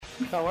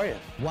How are you?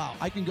 Wow,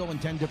 I can go in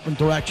 10 different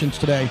directions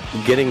today.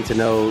 Getting to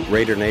know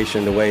Raider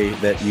Nation the way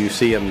that you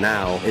see them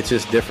now, it's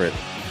just different.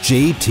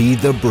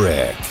 JT the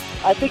Brick.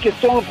 I think it's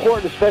so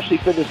important, especially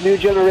for this new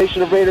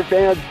generation of Raider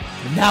fans.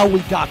 Now we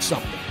got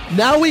something.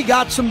 Now we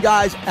got some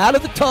guys out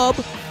of the tub,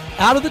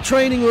 out of the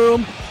training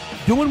room,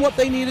 doing what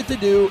they needed to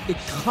do. It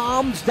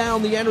calms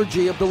down the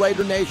energy of the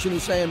Raider Nation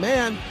who's saying,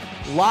 man,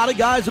 a lot of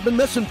guys have been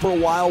missing for a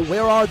while.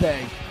 Where are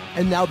they?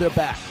 And now they're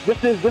back.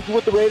 This is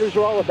what the Raiders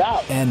are all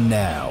about. And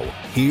now,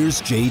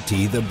 here's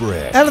JT the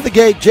Brick. Out of the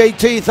gate,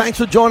 JT, thanks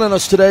for joining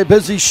us today.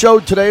 Busy show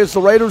today as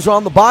the Raiders are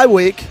on the bye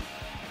week.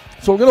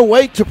 So we're going to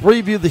wait to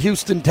preview the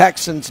Houston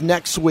Texans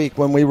next week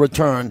when we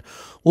return.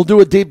 We'll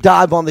do a deep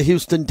dive on the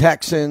Houston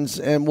Texans,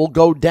 and we'll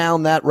go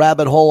down that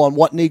rabbit hole on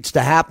what needs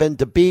to happen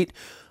to beat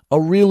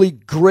a really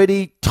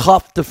gritty,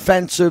 tough,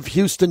 defensive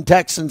Houston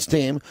Texans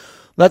team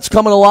that's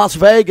coming to Las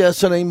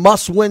Vegas in a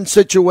must-win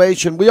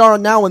situation. We are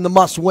now in the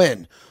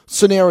must-win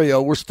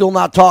scenario. We're still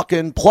not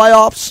talking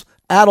playoffs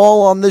at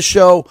all on this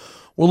show.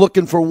 We're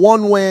looking for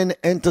one win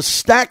and to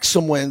stack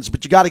some wins,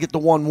 but you got to get the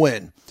one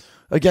win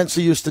against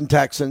the Houston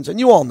Texans. And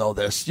you all know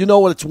this. You know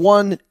what? It's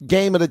one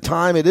game at a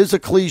time. It is a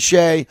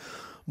cliche,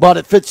 but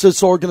it fits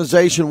this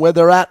organization where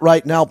they're at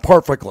right now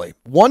perfectly.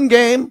 One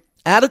game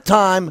at a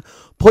time.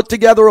 Put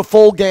together a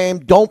full game.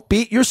 Don't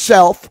beat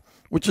yourself,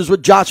 which is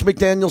what Josh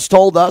McDaniels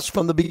told us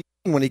from the beginning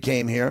when he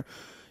came here.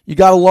 You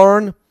got to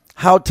learn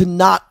how to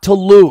not to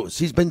lose.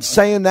 He's been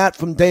saying that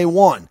from day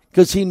one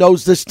because he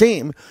knows this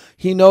team.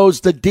 He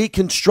knows the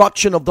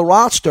deconstruction of the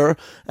roster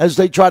as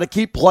they try to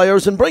keep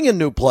players and bring in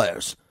new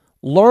players.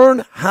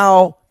 Learn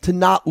how to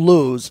not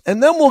lose,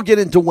 and then we'll get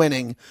into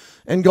winning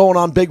and going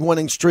on big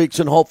winning streaks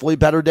and hopefully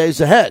better days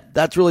ahead.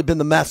 That's really been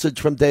the message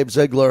from Dave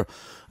Ziegler,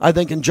 I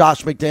think, and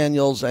Josh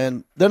McDaniels,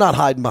 and they're not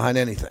hiding behind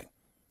anything.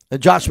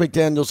 And Josh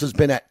McDaniels has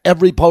been at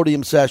every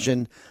podium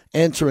session,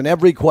 answering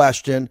every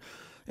question,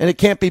 and it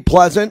can't be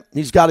pleasant.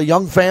 He's got a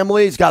young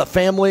family. He's got a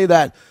family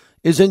that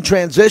is in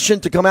transition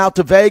to come out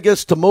to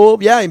Vegas to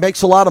move. Yeah, he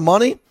makes a lot of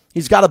money.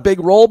 He's got a big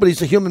role, but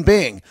he's a human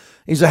being.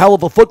 He's a hell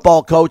of a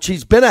football coach.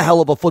 He's been a hell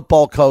of a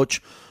football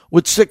coach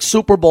with 6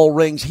 Super Bowl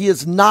rings. He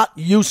is not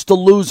used to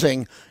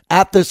losing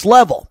at this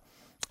level,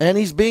 and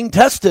he's being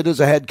tested as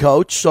a head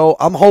coach. So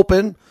I'm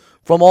hoping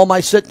from all my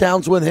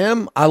sit-downs with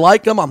him, I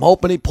like him. I'm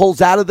hoping he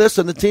pulls out of this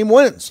and the team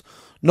wins.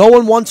 No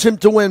one wants him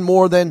to win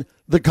more than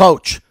the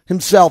coach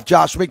himself,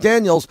 Josh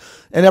McDaniels,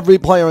 and every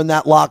player in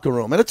that locker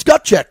room. And it's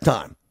gut check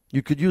time.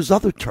 You could use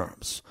other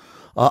terms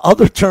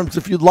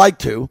if you'd like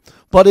to,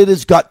 but it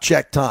is gut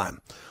check time.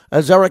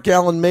 As Eric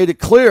Allen made it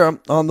clear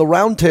on the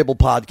Roundtable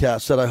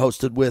podcast that I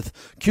hosted with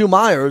Q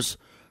Myers,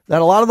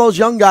 that a lot of those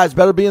young guys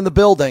better be in the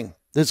building.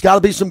 There's got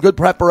to be some good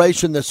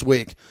preparation this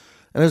week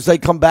and as they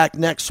come back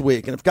next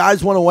week. And if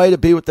guys went away to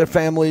be with their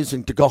families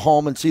and to go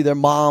home and see their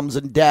moms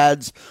and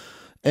dads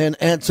and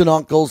aunts and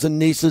uncles and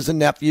nieces and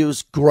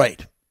nephews,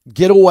 great.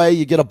 Get away,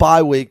 you get a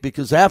bye week,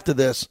 because after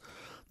this,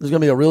 there's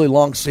going to be a really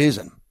long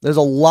season. There's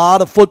a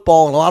lot of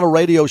football and a lot of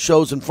radio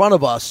shows in front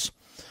of us.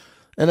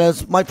 And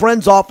as my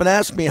friends often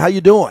ask me, how you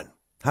doing?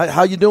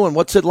 How you doing?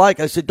 What's it like?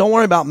 I said, don't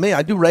worry about me.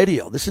 I do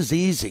radio. This is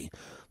easy.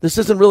 This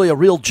isn't really a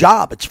real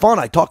job. It's fun.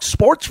 I talk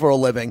sports for a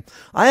living.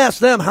 I ask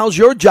them, how's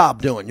your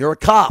job doing? You're a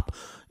cop.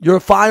 You're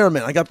a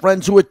fireman. I got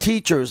friends who are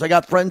teachers. I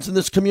got friends in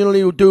this community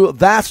who do a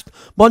vast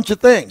bunch of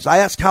things. I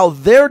ask how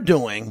they're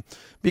doing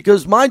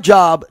because my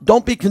job,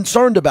 don't be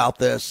concerned about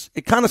this.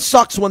 It kind of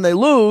sucks when they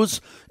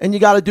lose and you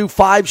got to do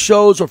 5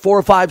 shows or 4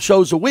 or 5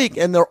 shows a week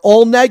and they're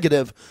all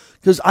negative.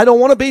 Because I don't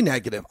want to be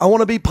negative. I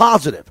want to be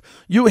positive.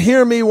 You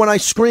hear me when I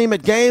scream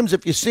at games.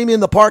 If you see me in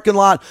the parking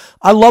lot,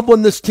 I love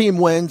when this team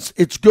wins.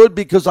 It's good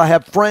because I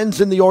have friends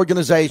in the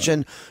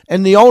organization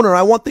and the owner.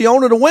 I want the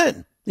owner to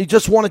win. He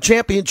just won a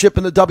championship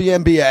in the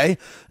WNBA,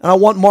 and I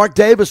want Mark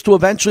Davis to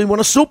eventually win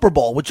a Super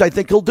Bowl, which I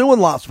think he'll do in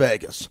Las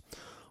Vegas.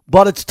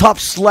 But it's tough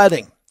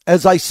sledding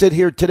as I sit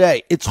here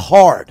today. It's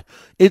hard.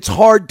 It's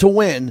hard to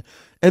win.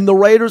 And the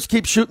Raiders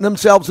keep shooting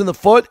themselves in the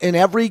foot in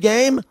every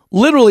game,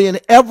 literally in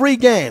every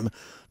game.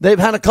 They've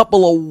had a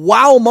couple of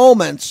wow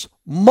moments,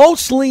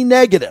 mostly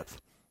negative.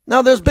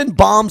 Now, there's been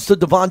bombs to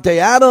Devontae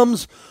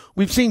Adams.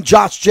 We've seen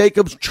Josh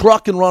Jacobs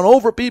truck and run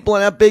over people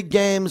and have big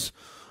games.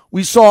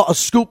 We saw a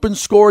scoop and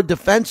score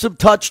defensive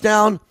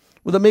touchdown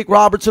with Amik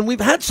Robertson.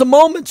 We've had some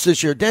moments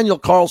this year. Daniel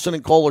Carlson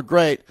and Cole are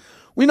great.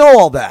 We know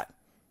all that.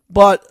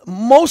 But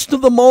most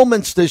of the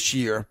moments this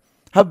year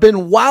have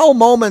been wow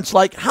moments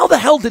like, how the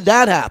hell did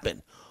that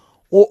happen?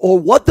 Or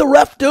what the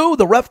ref do?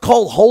 The ref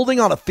called holding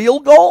on a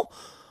field goal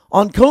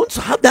on Kuntz?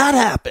 How'd that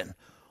happen?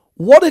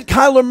 What did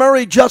Kyler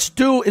Murray just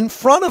do in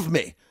front of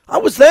me? I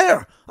was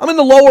there. I'm in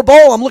the lower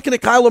bowl. I'm looking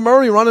at Kyler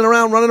Murray running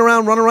around.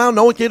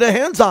 No one can get their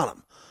hands on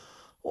him.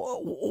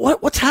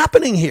 What's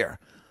happening here?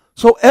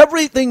 So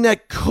everything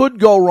that could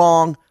go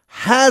wrong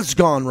has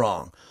gone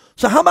wrong.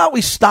 So how about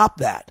we stop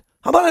that?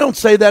 How about I don't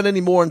say that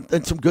anymore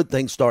and some good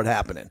things start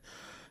happening?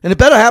 And it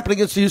better happen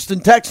against the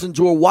Houston Texans,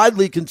 who are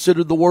widely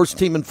considered the worst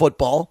team in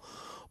football,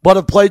 but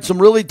have played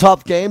some really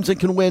tough games and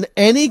can win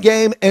any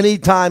game,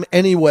 anytime,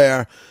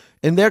 anywhere.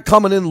 And they're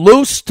coming in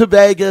loose to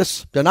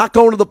Vegas. They're not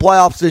going to the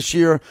playoffs this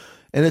year.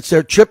 And it's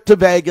their trip to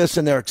Vegas,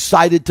 and they're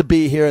excited to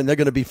be here, and they're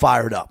going to be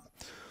fired up.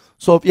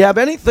 So if you have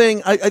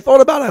anything, I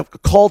thought about a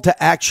call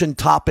to action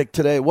topic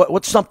today.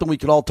 What's something we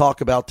can all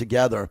talk about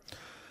together?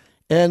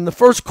 And the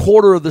first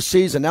quarter of the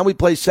season, now we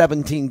play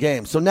 17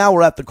 games. So now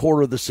we're at the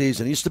quarter of the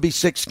season. It used to be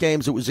 6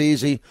 games. It was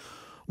easy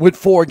with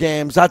 4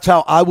 games. That's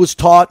how I was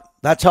taught.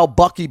 That's how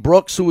Bucky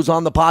Brooks, who was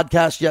on the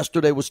podcast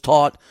yesterday, was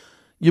taught.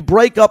 You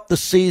break up the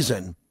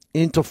season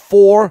into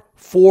 4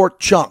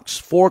 chunks,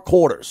 4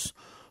 quarters.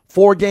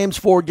 4 games,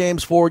 4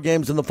 games, 4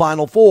 games in the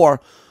final 4.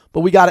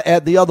 But we got to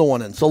add the other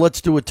one in. So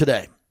let's do it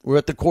today. We're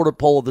at the quarter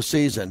pole of the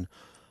season.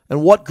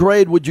 And what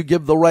grade would you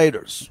give the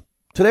Raiders?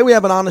 Today we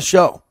have an honest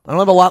show. I don't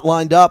have a lot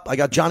lined up. I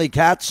got Johnny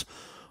Katz,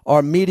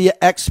 our media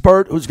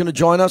expert, who's going to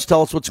join us,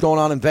 tell us what's going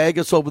on in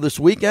Vegas over this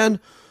weekend,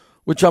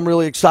 which I'm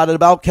really excited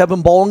about.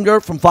 Kevin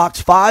Bollinger from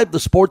Fox 5, the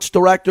sports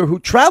director who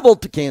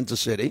traveled to Kansas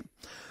City,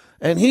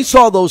 and he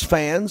saw those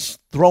fans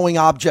throwing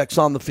objects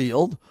on the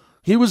field.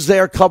 He was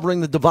there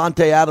covering the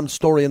Davante Adams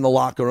story in the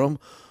locker room.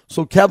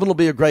 So Kevin will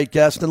be a great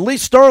guest. And Lee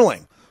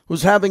Sterling,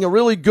 who's having a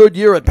really good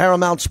year at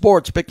Paramount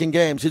Sports picking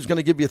games. He's going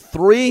to give you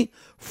 3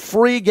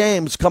 free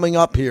games coming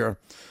up here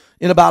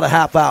in about a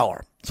half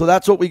hour. So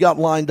that's what we got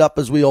lined up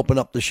as we open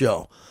up the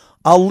show.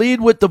 I'll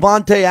lead with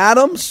Davante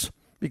Adams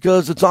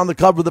because it's on the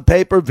cover of the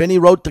paper. Vinny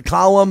wrote the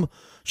column.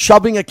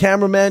 Shoving a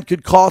cameraman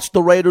could cost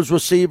the Raiders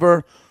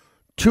receiver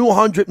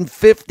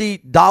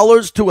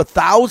 $250 to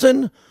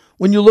 $1,000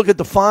 when you look at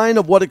the fine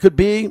of what it could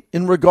be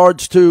in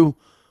regards to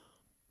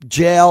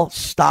jail.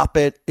 Stop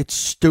it. It's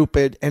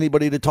stupid.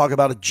 Anybody to talk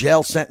about a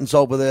jail sentence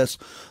over this.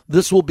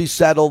 This will be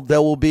settled.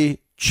 There will be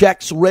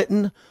checks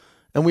written,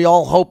 and we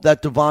all hope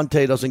that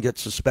Davante doesn't get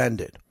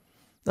suspended.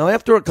 Now,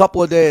 after a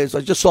couple of days,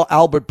 I just saw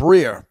Albert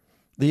Breer,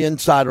 the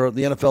insider,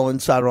 the NFL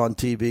insider on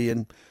TV,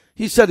 and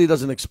he said he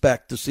doesn't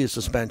expect to see a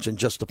suspension,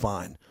 just a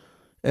fine.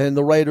 And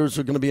the Raiders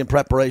are going to be in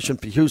preparation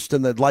for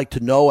Houston. They'd like to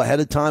know ahead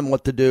of time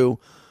what to do,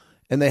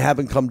 and they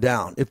haven't come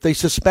down. If they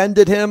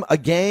suspended him a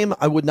game,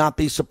 I would not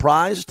be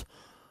surprised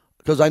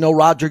because I know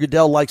Roger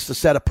Goodell likes to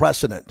set a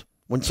precedent.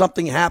 When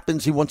something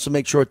happens, he wants to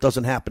make sure it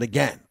doesn't happen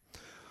again.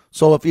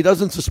 So if he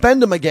doesn't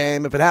suspend him a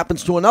game, if it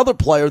happens to another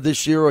player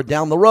this year or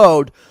down the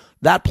road,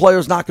 that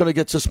player's not going to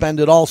get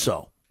suspended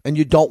also. And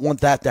you don't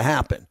want that to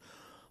happen.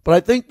 But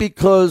I think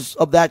because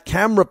of that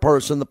camera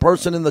person, the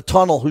person in the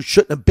tunnel who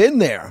shouldn't have been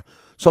there,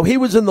 so he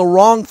was in the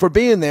wrong for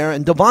being there,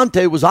 and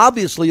Davante was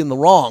obviously in the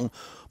wrong,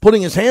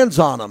 putting his hands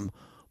on him.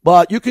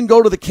 But you can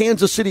go to the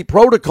Kansas City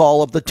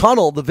protocol of the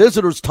tunnel, the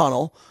visitor's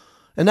tunnel,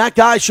 and that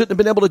guy shouldn't have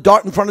been able to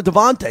dart in front of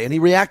Davante, and he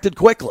reacted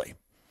quickly.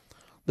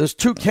 There's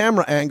 2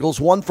 camera angles,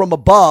 one from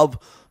above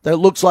that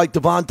looks like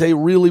Davante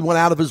really went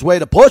out of his way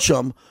to push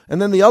him, and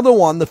then the other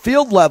one, the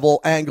field level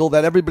angle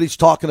that everybody's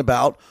talking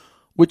about,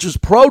 which is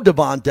pro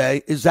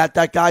Davante, is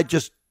that guy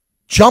just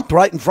jumped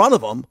right in front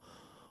of him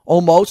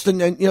almost,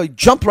 and he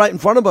jumped right in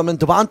front of him, and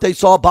Davante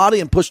saw a body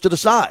and pushed it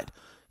aside.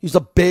 He's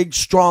a big,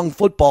 strong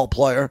football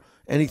player,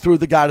 and he threw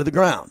the guy to the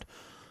ground.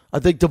 I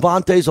think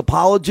Davante's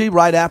apology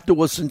right after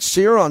was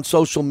sincere on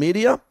social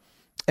media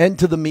and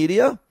to the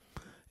media.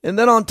 And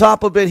then on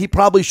top of it, he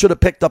probably should have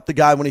picked up the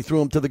guy when he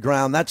threw him to the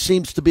ground. That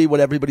seems to be what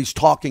everybody's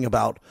talking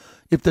about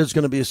if there's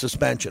going to be a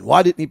suspension.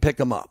 Why didn't he pick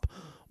him up?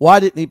 Why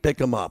didn't he pick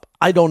him up?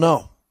 I don't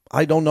know.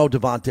 I don't know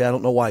Davante. I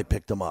don't know why he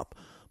picked him up.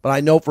 But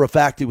I know for a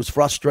fact he was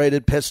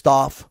frustrated, pissed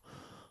off,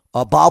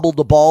 bobbled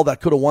the ball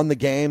that could have won the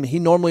game. He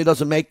normally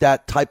doesn't make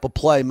that type of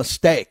play.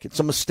 Mistake. It's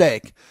a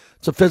mistake.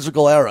 It's a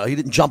physical error. He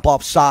didn't jump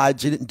off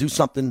sides. He didn't do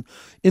something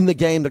in the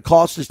game that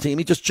cost his team.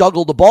 He just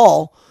juggled the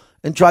ball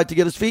and tried to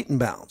get his feet in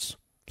bounds.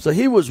 So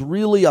he was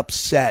really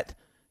upset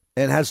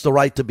and has the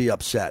right to be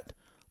upset.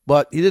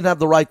 But he didn't have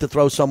the right to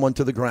throw someone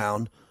to the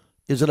ground.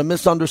 Is it a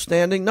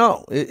misunderstanding?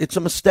 No, it's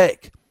a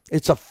mistake.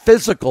 It's a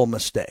physical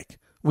mistake,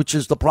 which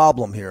is the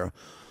problem here.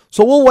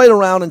 So we'll wait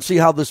around and see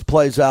how this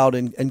plays out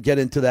and get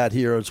into that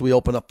here as we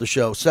open up the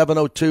show.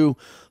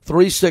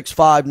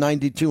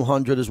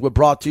 702-365-9200 as we're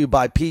brought to you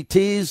by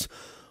PT's,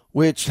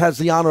 which has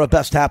the honor of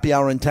best happy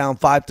hour in town,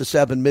 5 to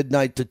 7,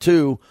 midnight to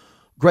 2.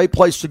 Great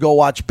place to go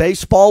watch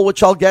baseball,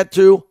 which I'll get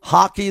to.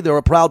 Hockey, they're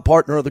a proud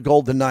partner of the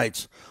Golden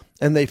Knights,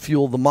 and they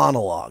fuel the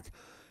monologue.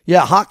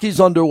 Yeah, hockey's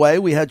underway.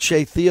 We had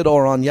Shea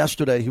Theodore on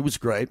yesterday. He was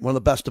great, one of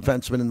the best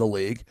defensemen in the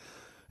league.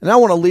 And I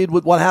want to lead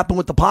with what happened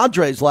with the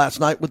Padres last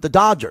night with the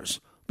Dodgers,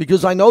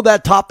 because I know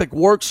that topic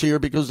works here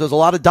because there's a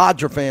lot of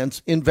Dodger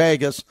fans in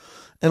Vegas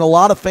and a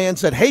lot of fans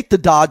that hate the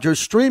Dodgers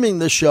streaming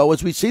this show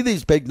as we see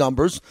these big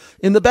numbers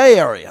in the Bay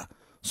Area.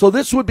 So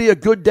this would be a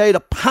good day to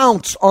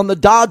pounce on the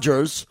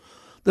Dodgers.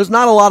 There's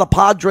not a lot of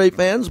Padre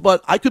fans,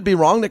 but I could be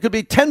wrong. There could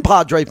be 10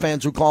 Padre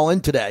fans who call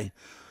in today.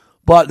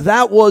 But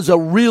that was a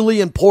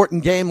really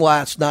important game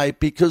last night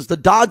because the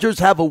Dodgers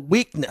have a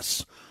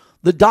weakness.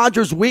 The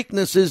Dodgers'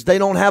 weakness is they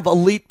don't have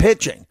elite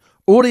pitching.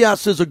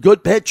 Urias is a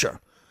good pitcher,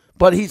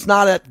 but he's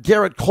not at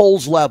Garrett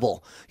Cole's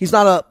level. He's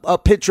not a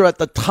pitcher at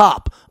the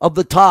top of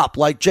the top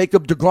like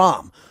Jacob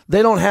deGrom.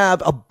 They don't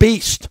have a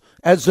beast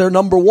as their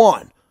number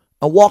one.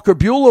 Walker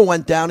Buehler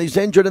went down. He's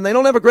injured, and they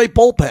don't have a great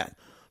bullpen.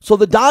 So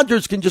the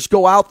Dodgers can just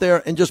go out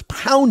there and just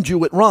pound you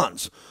with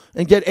runs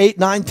and get 8,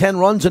 9, 10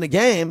 runs in a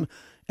game,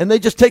 and they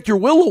just take your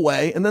will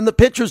away, and then the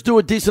pitchers do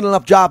a decent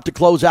enough job to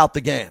close out the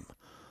game.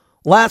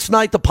 Last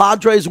night, the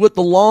Padres with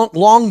the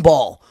long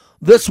ball.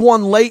 This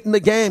one late in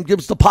the game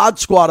gives the Pod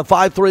Squad a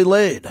 5-3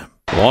 lead.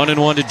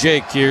 1-1 to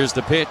Jake. Here's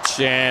the pitch,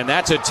 and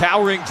that's a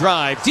towering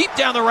drive deep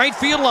down the right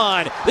field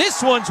line.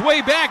 This one's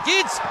way back.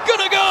 It's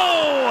gonna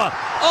go!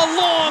 A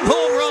long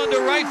home run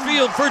to right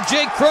field for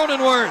Jake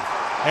Cronenworth.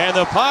 And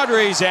the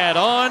Padres add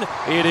on.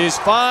 It is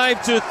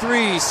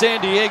 5-3,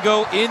 San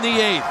Diego in the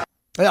 8th.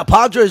 Yeah,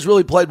 Padres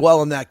really played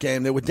well in that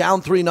game. They were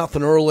down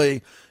 3-0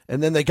 early,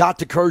 and then they got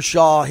to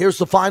Kershaw. Here's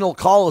the final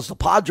call as the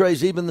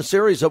Padres even the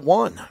series at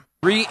 1.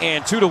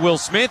 3-2 to Will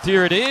Smith.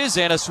 Here it is,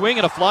 and a swing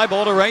and a fly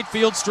ball to right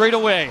field straight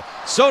away.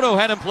 Soto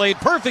had him played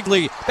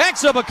perfectly,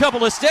 backs up a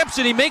couple of steps,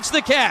 and he makes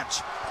the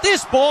catch.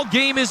 This ball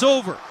game is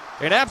over.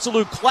 An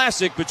absolute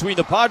classic between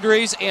the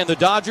Padres and the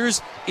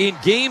Dodgers in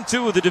Game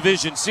 2 of the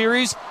Division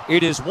Series.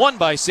 It is won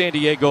by San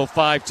Diego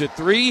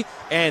 5-3,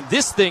 and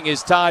this thing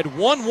is tied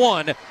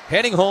 1-1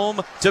 heading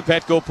home to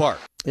Petco Park.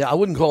 Yeah, I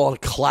wouldn't call it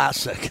a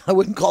classic. I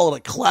wouldn't call it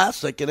a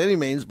classic in any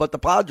means, but the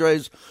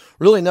Padres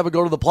really never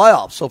go to the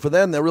playoffs. So for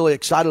them, they're really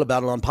excited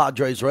about it on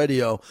Padres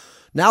radio.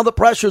 Now the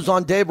pressure's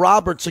on Dave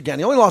Roberts again.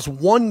 He only lost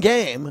one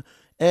game,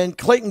 and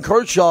Clayton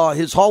Kershaw,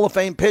 his Hall of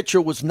Fame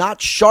pitcher, was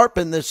not sharp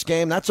in this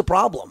game. That's a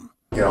problem.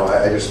 You know,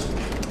 I just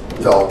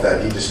felt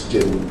that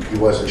he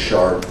wasn't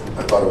sharp.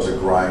 I thought it was a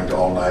grind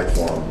all night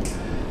for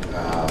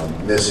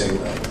him. Missing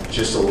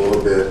just a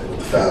little bit with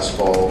the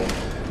fastball,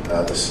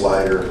 the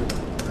slider.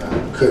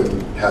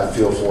 Couldn't have a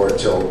feel for it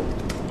till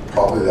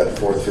probably that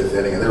 4th, 5th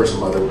inning. And there were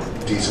some other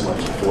decent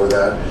ones before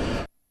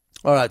that.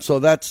 All right, so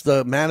that's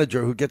the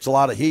manager who gets a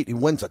lot of heat. He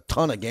wins a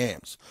ton of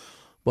games.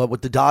 But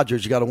with the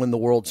Dodgers, you got to win the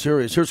World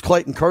Series. Here's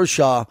Clayton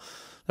Kershaw.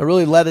 That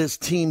really let his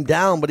team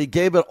down, but he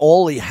gave it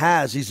all he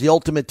has. He's the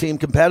ultimate team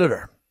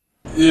competitor.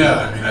 Yeah,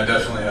 I mean, I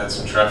definitely had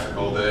some traffic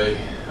all day.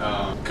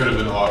 Could have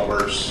been a lot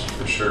worse,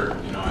 for sure.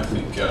 You know, I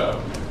think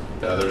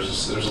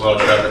there's a lot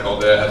of traffic all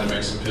day. I had to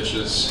make some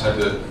pitches, had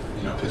to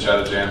pitch out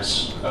of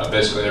jams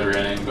basically every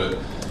inning, but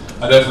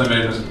I definitely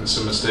made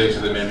some mistakes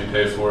that they made me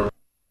pay for.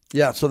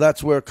 Yeah, so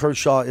that's where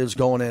Kershaw is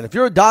going in. If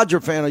you're a Dodger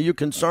fan, are you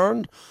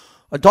concerned?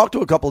 I talked to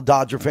a couple of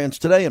Dodger fans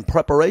today in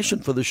preparation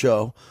for the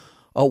show.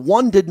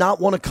 One did not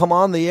want to come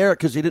on the air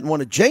because he didn't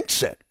want to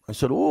jinx it. I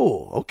said,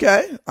 "Ooh,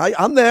 okay.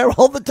 I'm there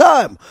all the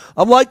time.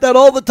 I'm like that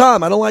all the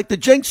time. I don't like the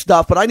jinx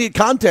stuff, but I need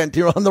content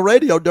here on the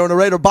radio during the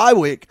Raider bye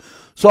week."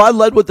 So I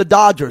led with the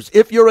Dodgers.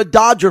 If you're a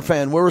Dodger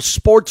fan, we're a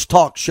sports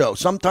talk show.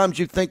 Sometimes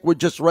you think we're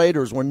just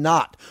Raiders. We're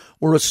not.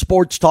 We're a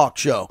sports talk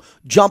show.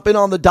 Jump in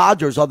on the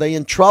Dodgers. Are they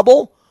in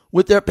trouble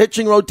with their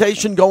pitching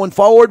rotation going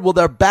forward? Will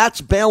their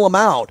bats bail them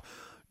out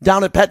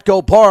down at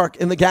Petco Park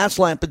in the gas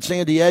lamp in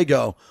San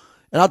Diego?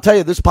 And I'll tell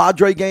you, this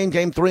Padre game,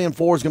 Game 3 and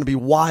 4, is going to be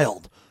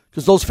wild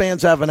because those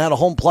fans haven't had a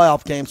home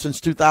playoff game since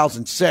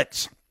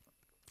 2006.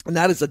 And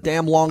that is a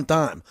damn long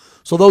time.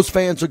 So those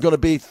fans are going to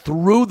be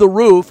through the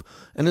roof,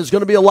 and there's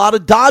going to be a lot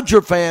of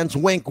Dodger fans,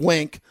 wink,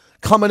 wink,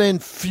 coming in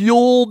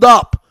fueled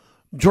up,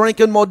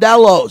 drinking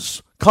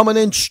Modelo's, coming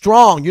in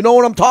strong. You know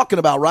what I'm talking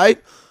about,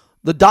 right?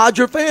 The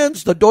Dodger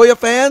fans, the Doya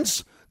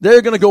fans,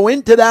 they're going to go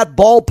into that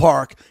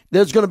ballpark.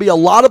 There's going to be a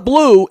lot of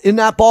blue in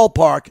that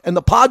ballpark, and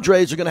the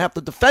Padres are going to have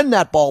to defend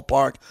that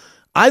ballpark.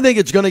 I think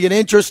it's going to get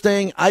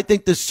interesting. I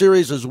think this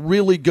series is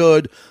really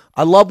good.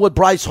 I love what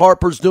Bryce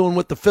Harper's doing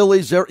with the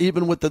Phillies. They're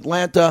even with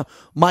Atlanta.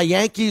 My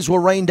Yankees were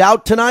rained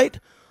out tonight,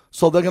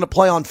 so they're going to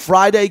play on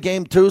Friday,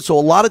 Game 2. So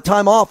a lot of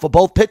time off for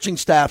both pitching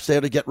staffs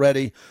there to get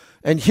ready.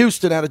 And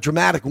Houston had a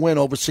dramatic win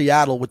over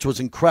Seattle, which was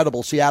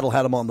incredible. Seattle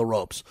had them on the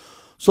ropes.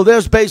 So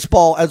there's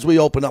baseball as we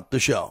open up the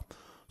show.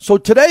 So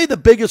today, the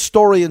biggest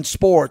story in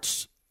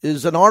sports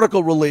is an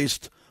article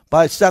released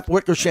by Seth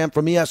Wickersham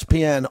from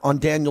ESPN on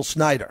Daniel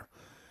Snyder.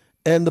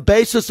 And the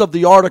basis of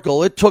the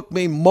article, it took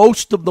me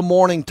most of the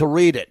morning to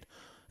read it.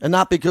 And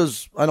not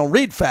because I don't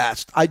read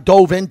fast. I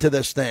dove into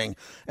this thing,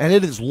 and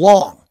it is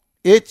long.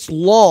 It's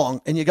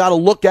long, and you got to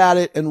look at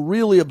it and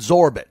really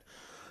absorb it.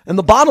 And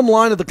the bottom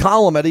line of the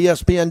column at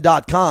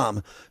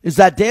ESPN.com is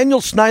that Daniel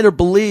Snyder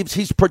believes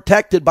he's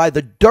protected by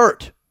the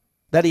dirt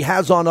that he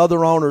has on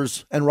other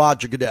owners and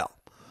Roger Goodell.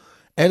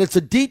 And it's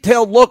a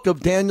detailed look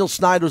of Daniel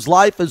Snyder's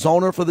life as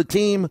owner for the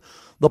team,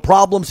 the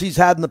problems he's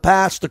had in the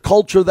past, the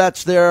culture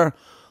that's there,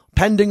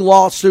 pending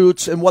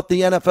lawsuits, and what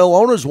the NFL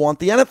owners want.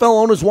 The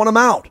NFL owners want him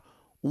out.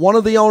 One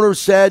of the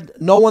owners said,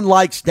 no one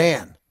likes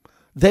Dan.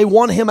 They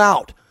want him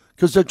out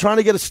because they're trying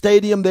to get a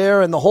stadium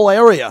there and the whole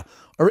area,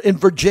 or in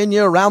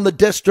Virginia, around the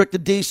district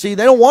of D.C.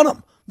 They don't want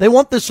him. They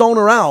want this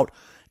owner out.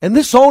 And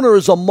this owner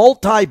is a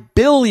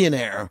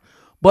multi-billionaire,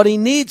 but he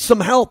needs some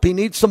help. He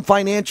needs some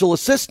financial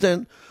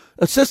assistance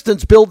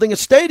building a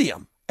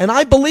stadium. And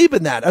I believe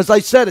in that. As I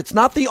said, it's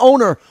not the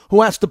owner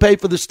who has to pay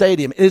for the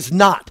stadium. It is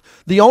not.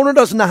 The owner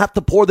doesn't have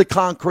to pour the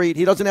concrete.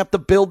 He doesn't have to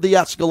build the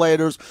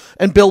escalators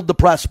and build the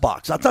press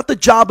box. That's not the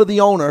job of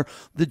the owner.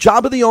 The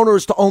job of the owner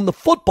is to own the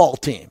football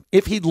team.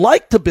 If he'd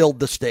like to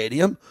build the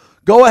stadium,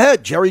 Go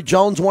ahead. Jerry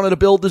Jones wanted to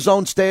build his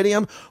own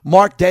stadium.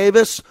 Mark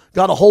Davis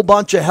got a whole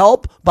bunch of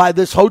help by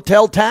this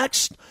hotel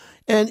tax.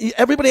 And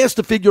everybody has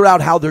to figure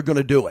out how they're going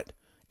to do it.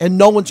 And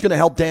no one's going to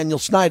help Daniel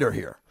Snyder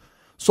here.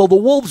 So the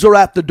Wolves are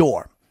at the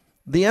door.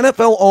 The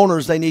NFL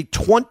owners, they need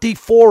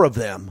 24 of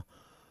them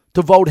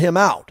to vote him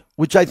out,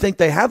 which I think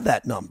they have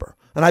that number.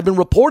 And I've been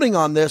reporting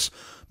on this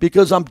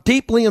because I'm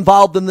deeply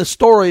involved in this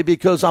story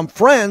because I'm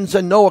friends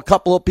and know a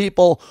couple of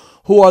people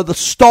who are the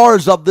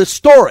stars of this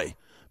story,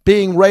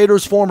 being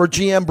Raiders former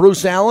GM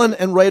Bruce Allen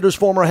and Raiders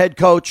former head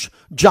coach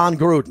John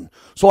Gruden.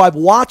 So I've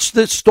watched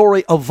this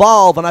story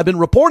evolve, and I've been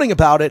reporting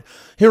about it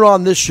here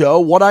on this show,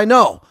 what I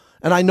know.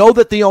 And I know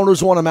that the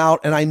owners want him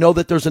out, and I know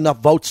that there's enough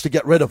votes to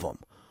get rid of him.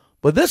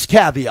 But this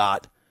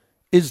caveat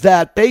is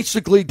that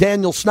basically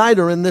Daniel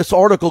Snyder in this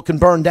article can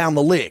burn down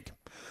the league.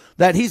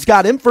 That he's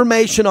got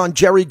information on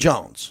Jerry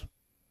Jones.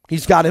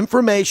 He's got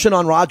information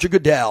on Roger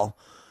Goodell,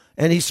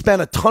 and he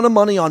spent a ton of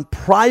money on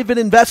private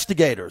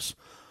investigators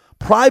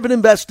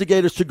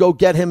to go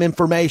get him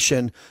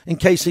information in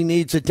case he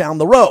needs it down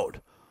the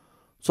road.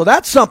 So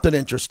that's something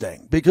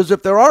interesting, because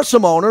if there are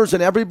some owners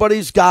and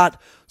everybody's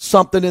got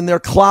something in their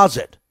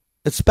closet,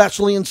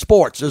 especially in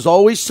sports, there's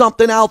always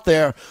something out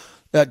there.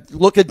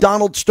 Look at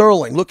Donald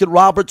Sterling. Look at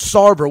Robert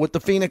Sarver with the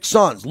Phoenix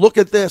Suns. Look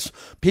at this.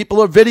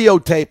 People are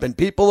videotaping.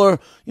 People are,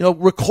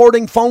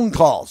 recording phone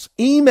calls.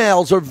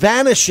 Emails are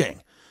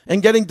vanishing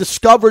and getting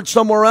discovered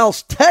somewhere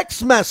else.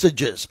 Text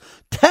messages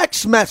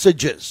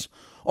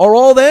are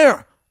all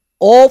there,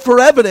 all for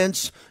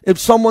evidence if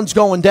someone's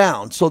going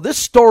down. So this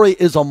story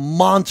is a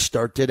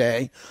monster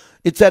today.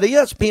 It's at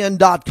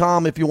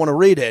ESPN.com if you want to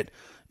read it.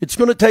 It's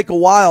going to take a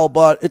while,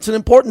 but it's an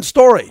important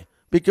story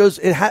because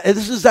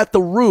this is at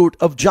the root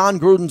of John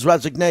Gruden's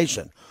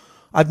resignation.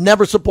 I've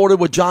never supported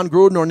what John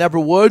Gruden, or never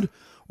would,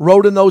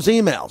 wrote in those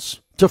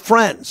emails to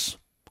friends.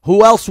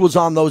 Who else was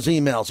on those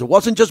emails? It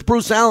wasn't just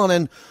Bruce Allen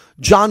and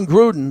John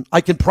Gruden.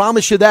 I can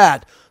promise you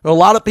that. There are a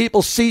lot of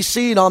people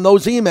CC'd on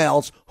those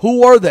emails.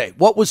 Who were they?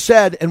 What was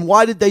said? And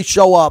why did they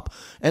show up?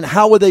 And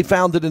how were they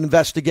found in an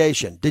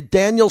investigation? Did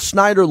Daniel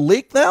Snyder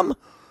leak them?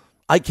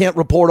 I can't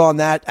report on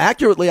that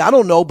accurately. I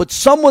don't know. But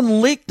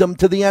someone leaked them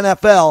to the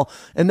NFL.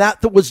 And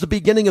that was the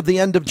beginning of the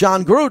end of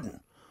John Gruden,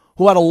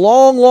 who had a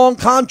long, long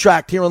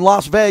contract here in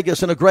Las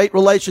Vegas and a great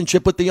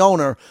relationship with the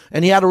owner.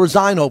 And he had to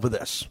resign over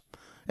this.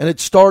 And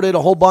it started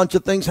a whole bunch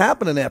of things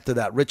happening after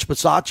that. Rich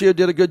Bisaccia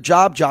did a good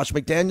job. Josh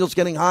McDaniels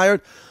getting hired.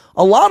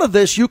 A lot of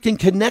this, you can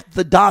connect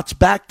the dots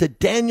back to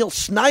Daniel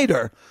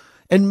Snyder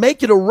and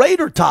make it a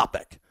Raider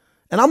topic.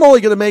 And I'm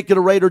only going to make it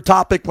a Raider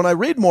topic when I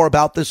read more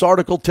about this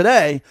article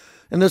today.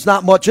 And there's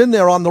not much in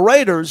there on the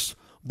Raiders,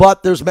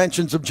 but there's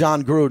mentions of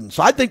John Gruden.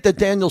 So I think that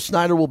Daniel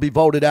Snyder will be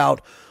voted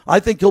out. I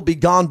think he'll be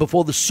gone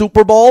before the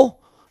Super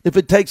Bowl if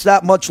it takes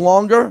that much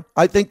longer.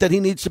 I think that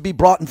he needs to be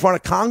brought in front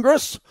of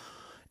Congress.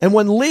 And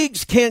when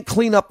leagues can't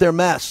clean up their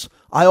mess,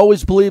 I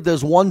always believe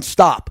there's one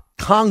stop: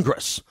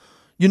 Congress.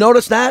 You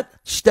notice that?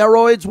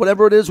 Steroids,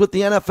 whatever it is with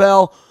the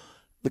NFL,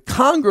 the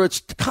Congress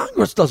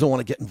doesn't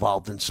want to get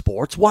involved in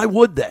sports. Why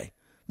would they?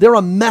 They're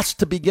a mess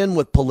to begin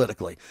with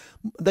politically.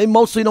 They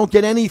mostly don't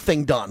get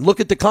anything done. Look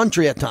at the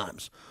country at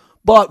times.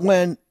 But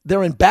when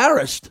they're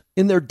embarrassed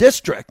in their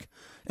district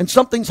and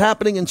something's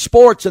happening in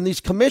sports and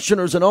these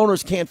commissioners and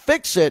owners can't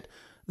fix it,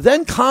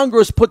 then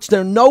Congress puts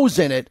their nose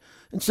in it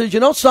and says, you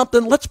know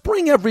something, let's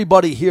bring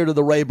everybody here to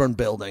the Rayburn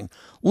building.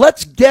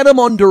 Let's get them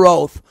under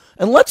oath,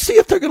 and let's see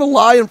if they're going to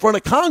lie in front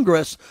of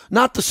Congress,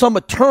 not to some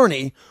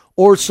attorney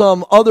or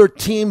some other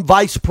team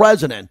vice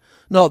president.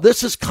 No,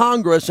 this is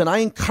Congress, and I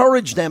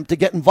encourage them to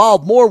get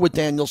involved more with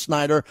Daniel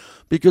Snyder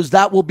because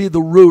that will be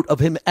the root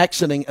of him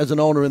exiting as an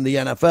owner in the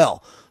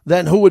NFL.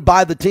 Then who would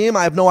buy the team?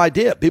 I have no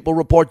idea. People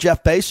report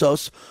Jeff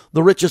Bezos,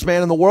 the richest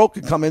man in the world,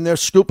 could come in there,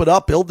 scoop it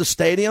up, build the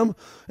stadium,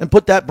 and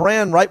put that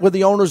brand right where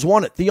the owners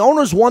want it. The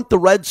owners want the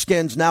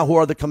Redskins now, who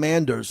are the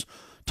Commanders,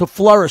 to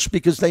flourish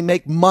because they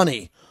make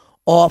money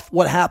off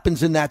what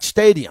happens in that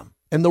stadium.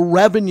 And the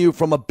revenue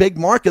from a big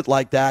market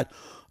like that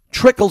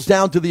trickles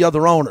down to the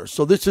other owners.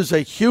 So this is a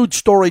huge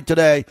story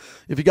today.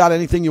 If you got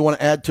anything you want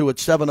to add to it,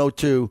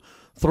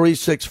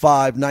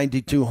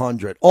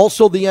 702-365-9200.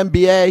 Also, the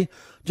NBA.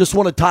 Just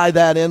want to tie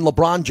that in.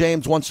 LeBron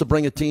James wants to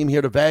bring a team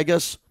here to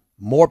Vegas.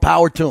 More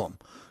power to him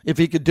if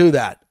he could do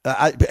that.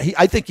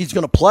 I think he's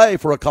going to play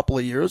for a couple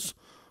of years.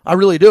 I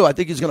really do. I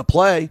think he's going to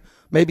play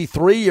maybe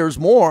 3 years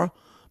more.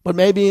 But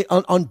maybe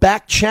on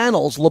back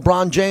channels,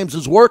 LeBron James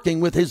is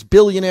working with his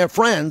billionaire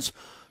friends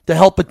to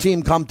help a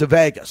team come to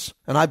Vegas.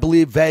 And I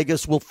believe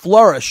Vegas will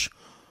flourish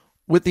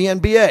with the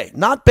NBA.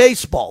 Not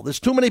baseball. There's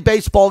too many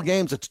baseball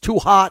games. It's too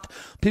hot.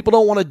 People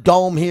don't want a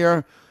dome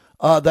here.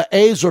 The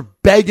A's are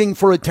begging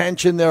for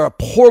attention. They're a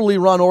poorly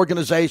run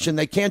organization.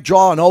 They can't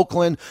draw in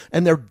Oakland,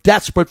 and they're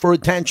desperate for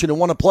attention and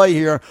want to play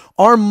here.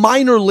 Our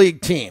minor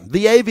league team,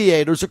 the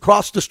Aviators,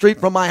 across the street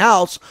from my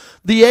house,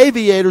 the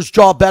Aviators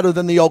draw better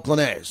than the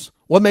Oakland A's.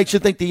 What makes you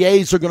think the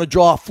A's are going to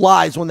draw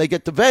flies when they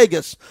get to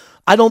Vegas?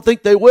 I don't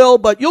think they will,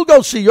 but you'll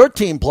go see your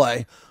team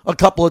play a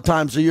couple of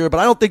times a year, but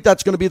I don't think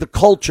that's going to be the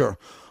culture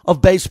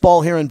of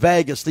baseball here in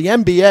Vegas. The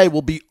NBA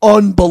will be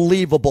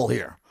unbelievable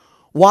here.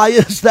 Why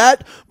is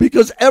that?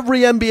 Because every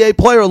NBA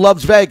player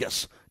loves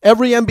Vegas.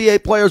 Every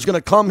NBA player is going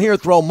to come here,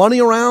 throw money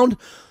around.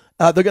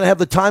 They're going to have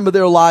the time of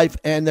their life,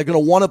 and they're going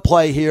to want to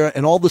play here.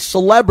 And all the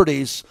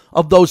celebrities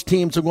of those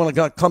teams are going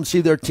to come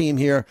see their team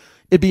here.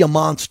 It'd be a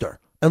monster.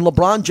 And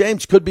LeBron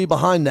James could be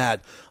behind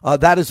that.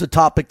 That is a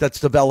topic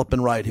that's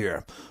developing right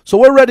here. So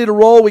we're ready to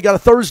roll. We got a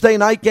Thursday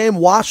night game,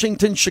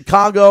 Washington,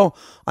 Chicago.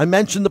 I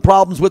mentioned the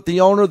problems with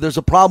the owner. There's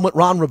a problem with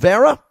Ron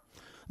Rivera,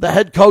 the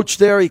head coach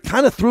there. He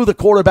kind of threw the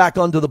quarterback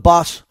under the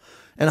bus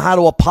and had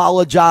to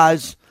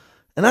apologize.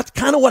 And that's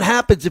kind of what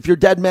happens if you're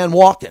dead man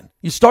walking.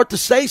 You start to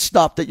say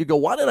stuff that you go,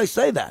 why did I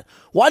say that?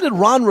 Why did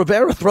Ron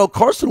Rivera throw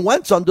Carson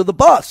Wentz under the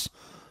bus?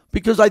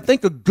 Because I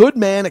think a good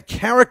man, a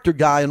character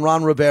guy in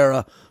Ron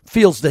Rivera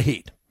feels the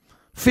heat.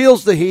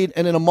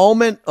 And in a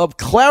moment of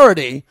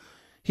clarity,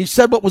 he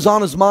said what was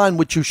on his mind,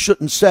 which you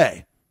shouldn't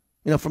say.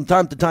 You know, from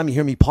time to time you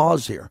hear me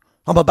pause here.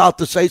 I'm about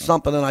to say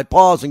something and I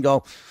pause and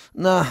go,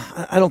 nah,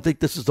 I don't think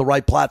this is the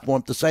right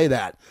platform to say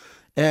that.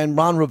 And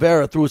Ron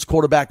Rivera threw his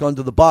quarterback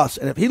under the bus.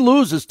 And if he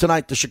loses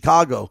tonight to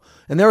Chicago,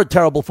 and they're a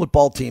terrible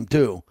football team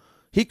too,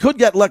 he could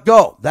get let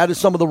go. That is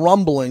some of the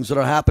rumblings that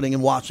are happening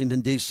in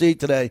Washington, D.C.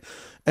 today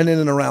and in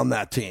and around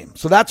that team.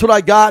 So that's what I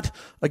got.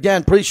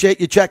 Again,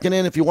 appreciate you checking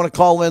in. If you want to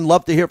call in,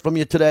 love to hear from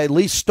you today.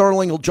 Lee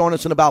Sterling will join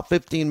us in about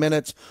 15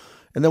 minutes.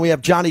 And then we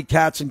have Johnny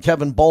Katz and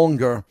Kevin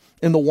Bollinger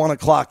in the 1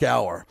 o'clock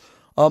hour.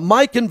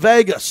 Mike in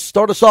Vegas.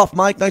 Start us off,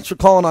 Mike. Thanks for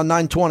calling on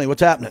 920.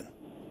 What's happening?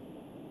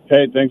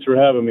 Hey, thanks for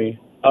having me.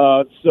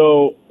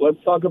 So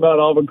let's talk about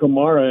Alvin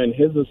Kamara and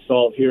his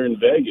assault here in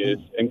Vegas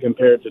and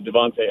compare it to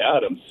Davante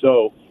Adams.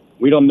 So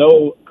we don't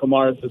know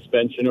Kamara's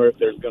suspension or if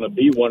there's going to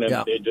be one,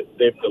 and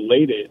they've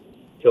delayed it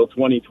till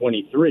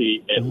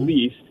 2023 at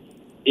least,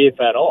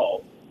 if at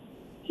all.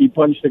 He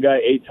punched the guy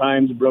 8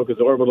 times, broke his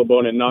orbital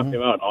bone, and knocked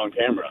him out on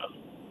camera.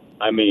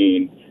 I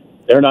mean,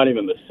 they're not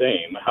even the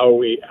same. How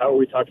are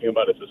we talking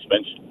about a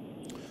suspension?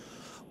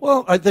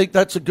 Well, I think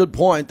that's a good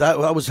point.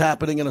 That was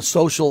happening in a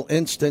social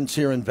instance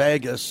here in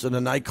Vegas, in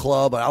a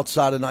nightclub,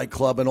 outside a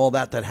nightclub, and all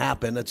that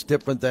happened. It's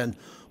different than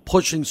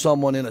pushing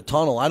someone in a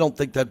tunnel. I don't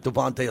think that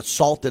Davante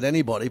assaulted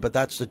anybody, but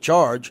that's the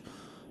charge.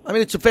 I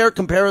mean, it's a fair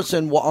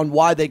comparison on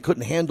why they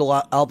couldn't handle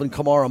Alvin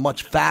Kamara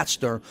much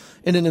faster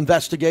in an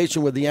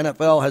investigation where the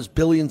NFL has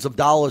billions of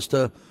dollars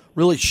to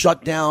really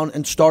shut down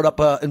and start up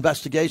an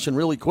investigation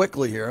really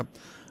quickly here.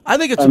 I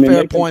think it's a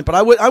fair point, but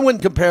I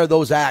wouldn't compare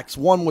those acts.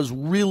 One was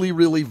really,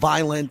 really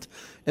violent,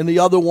 and the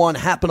other one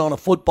happened on a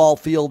football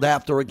field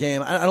after a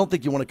game. I don't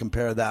think you want to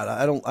compare that.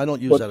 I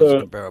don't use that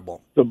as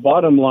comparable. The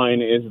bottom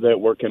line is that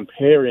we're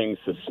comparing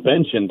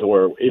suspensions,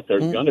 or if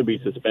there's going to be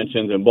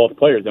suspensions in both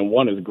players, and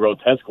one is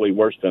grotesquely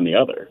worse than the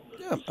other.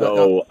 Yeah,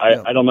 so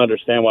I don't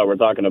understand why we're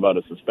talking about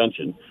a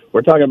suspension.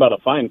 We're talking about a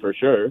fine for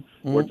sure.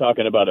 We're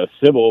talking about a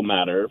civil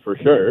matter for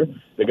sure.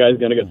 The guy's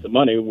going to get some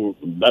money.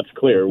 That's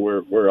clear.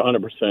 We're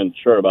 100%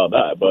 sure about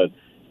that. But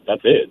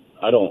that's it.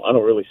 I don't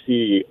really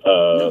see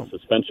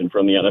suspension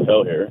from the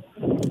NFL here.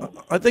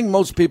 I think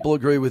most people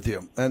agree with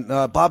you. And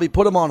Bobby,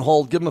 put him on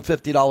hold. Give him a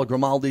 $50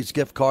 Grimaldi's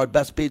gift card.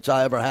 Best pizza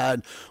I ever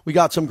had. We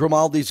got some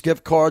Grimaldi's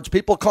gift cards.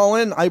 People call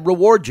in. I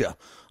reward you.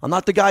 I'm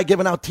not the guy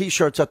giving out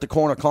T-shirts at the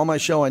corner. Call my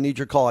show. I need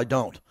your call. I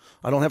don't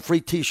have free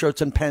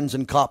T-shirts and pens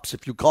and cups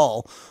if you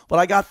call. But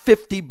I got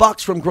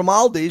 $50 from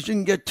Grimaldi's. You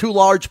can get 2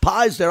 large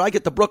pies there. I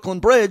get the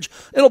Brooklyn Bridge.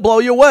 It'll blow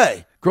you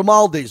away.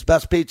 Grimaldi's,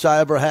 best pizza I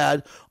ever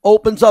had,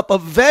 opens up a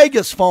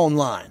Vegas phone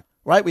line,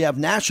 right? We have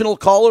national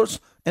callers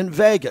and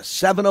Vegas.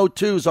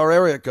 702 is our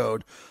area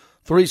code,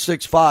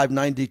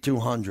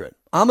 365-9200.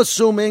 I'm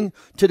assuming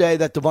today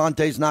that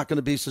Davante's not going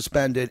to be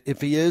suspended.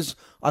 If he is,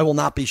 I will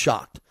not be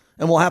shocked.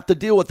 And we'll have to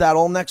deal with that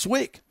all next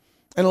week.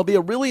 And it'll be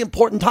a really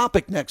important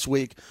topic next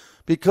week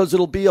because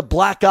it'll be a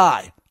black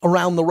eye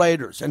around the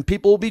Raiders. And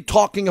people will be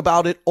talking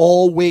about it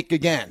all week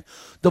again.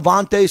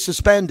 Davante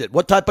suspended.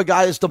 What type of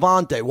guy is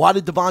Davante? Why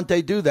did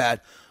Davante do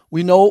that?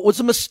 We know it was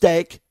a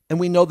mistake, and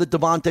we know that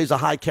Davante's a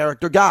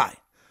high-character guy.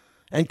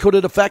 And could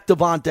it affect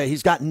Davante?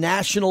 He's got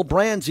national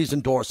brands he's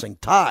endorsing,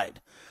 Tide,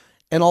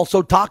 and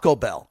also Taco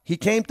Bell. He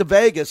came to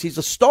Vegas. He's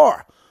a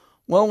star.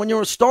 Well, when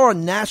you're a star,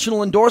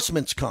 national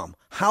endorsements come.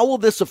 How will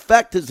this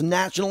affect his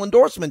national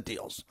endorsement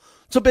deals?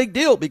 It's a big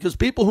deal because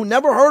people who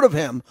never heard of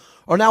him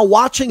are now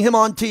watching him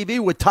on TV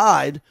with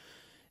Tide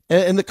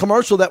and the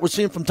commercial that we're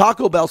seeing from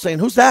Taco Bell saying,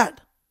 who's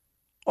that?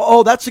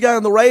 Oh, that's the guy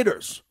on the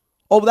Raiders.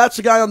 Oh, that's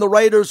the guy on the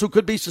Raiders who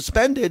could be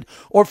suspended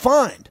or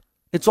fined.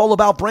 It's all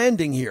about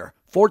branding here.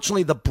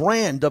 Fortunately, the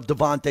brand of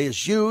Davante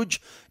is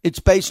huge. It's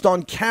based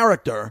on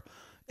character,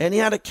 and he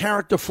had a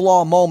character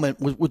flaw moment,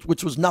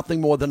 which was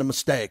nothing more than a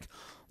mistake.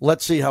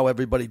 Let's see how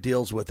everybody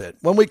deals with it.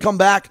 When we come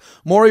back,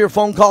 more of your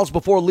phone calls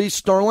before Lee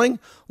Sterling.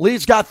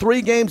 Lee's got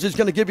 3 games he's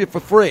going to give you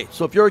for free.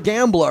 So if you're a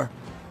gambler,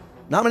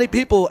 not many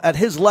people at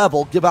his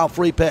level give out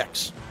free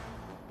picks.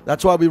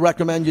 That's why we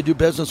recommend you do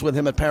business with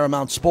him at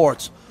Paramount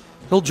Sports.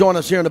 He'll join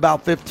us here in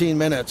about 15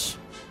 minutes.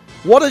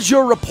 What is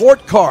your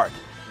report card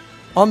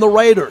on the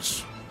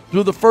Raiders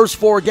through the first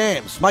 4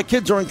 games? My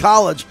kids are in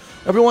college.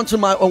 Every once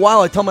in a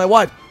while, I tell my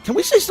wife, can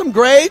we see some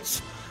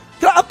grades?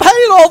 I'm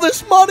paying all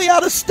this money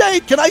out of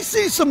state. Can I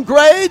see some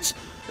grades?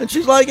 And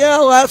she's like, yeah,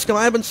 I'll ask him.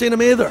 I haven't seen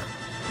him either.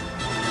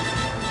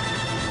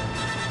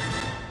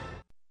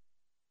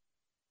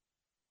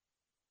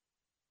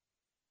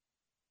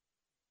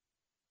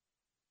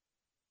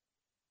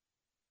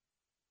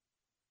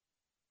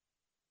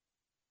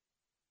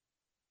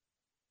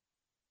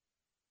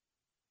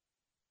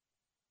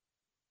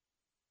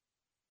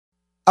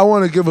 I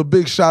want to give a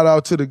big shout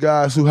out to the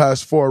guys who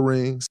has 4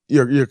 rings.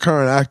 Your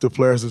current active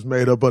players is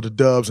made up of the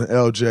Dubs and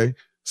LJ.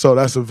 So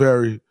that's a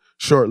very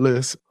short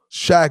list.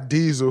 Shaq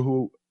Diesel,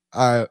 who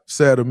I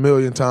said a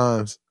million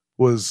times,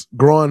 was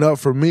growing up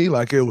for me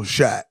like it was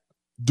Shaq.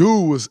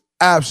 Dude was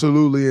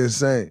absolutely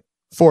insane.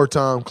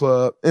 4-time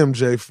club,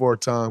 MJ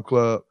 4-time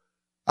club.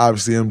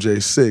 Obviously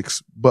MJ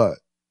 6, but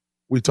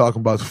we talking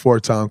about the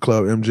 4-time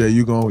club. MJ,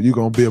 you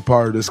gonna be a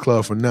part of this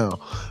club for now.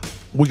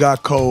 We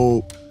got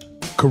Cole,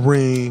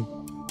 Kareem,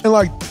 and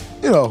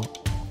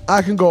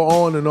I can go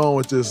on and on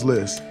with this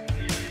list.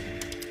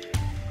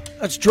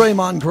 That's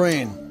Draymond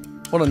Green.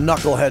 What a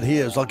knucklehead he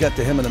is. I'll get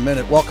to him in a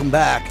minute. Welcome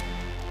back.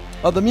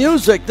 The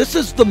music, this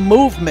is The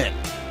Movement.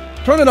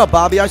 Turn it up,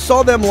 Bobby. I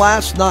saw them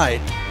last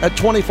night at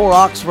 24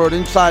 Oxford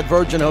inside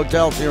Virgin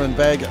Hotels here in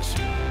Vegas.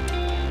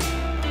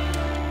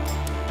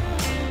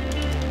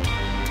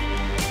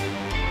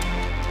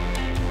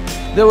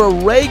 They're a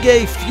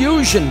reggae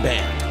fusion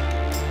band.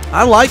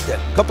 I liked it.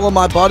 A couple of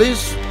my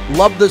buddies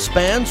loved this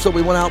band, so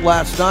we went out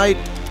last night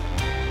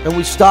and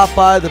we stopped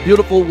by the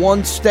beautiful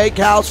One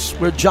Steakhouse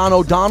where John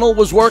O'Donnell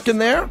was working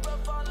there.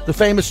 The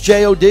famous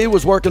J.O.D.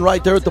 was working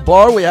right there at the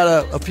bar. We had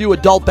a few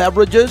adult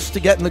beverages to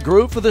get in the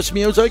groove for this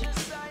music.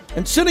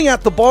 And sitting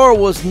at the bar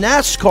was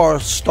NASCAR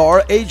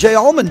star A.J.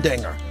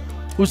 Allmendinger,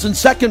 who's in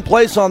second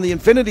place on the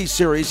Infinity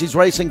Series. He's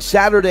racing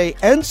Saturday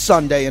and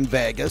Sunday in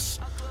Vegas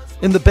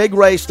in the big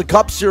race, the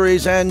Cup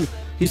Series, and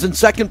he's in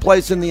second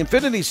place in the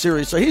Infinity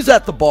Series. So he's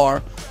at the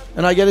bar,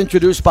 and I get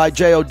introduced by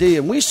J.O.D.,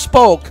 and we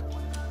spoke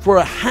for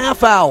a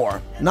half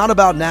hour, not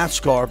about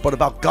NASCAR, but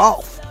about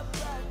golf.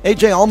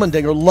 A.J.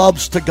 Allmendinger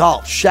loves to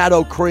golf.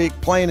 Shadow Creek,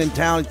 playing in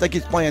town. I think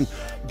he's playing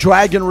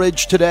Dragon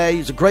Ridge today.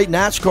 He's a great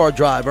NASCAR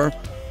driver.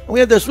 And we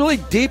had this really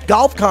deep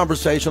golf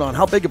conversation on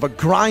how big of a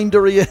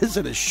grinder he is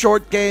and his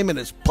short game and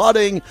his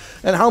putting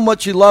and how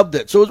much he loved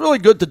it. So it was really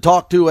good to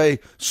talk to a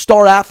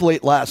star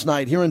athlete last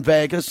night here in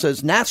Vegas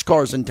as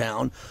NASCAR's in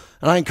town.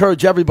 And I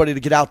encourage everybody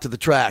to get out to the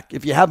track.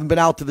 If you haven't been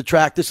out to the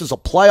track, this is a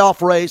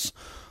playoff race.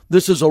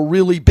 This is a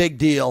really big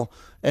deal.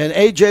 And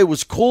AJ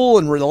was cool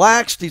and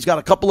relaxed. He's got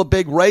a couple of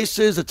big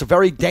races. It's a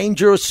very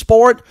dangerous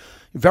sport.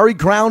 Very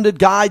grounded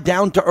guy,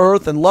 down to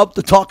earth, and loved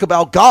to talk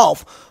about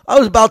golf. I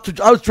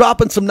was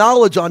dropping some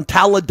knowledge on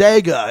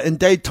Talladega and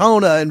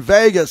Daytona and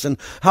Vegas and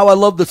how I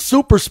love the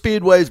super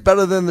speedways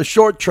better than the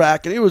short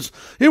track. And he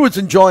was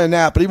enjoying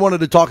that, but he wanted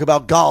to talk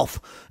about golf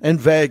in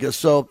Vegas.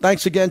 So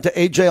thanks again to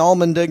AJ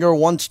Allmendinger,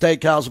 One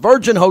Steakhouse,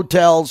 Virgin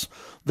Hotels,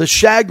 the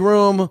Shag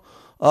Room.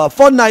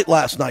 Fun night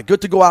last night.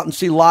 Good to go out and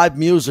see live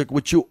music,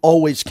 which you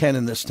always can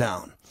in this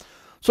town.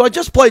 So I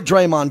just played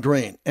Draymond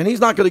Green, and he's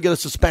not going to get a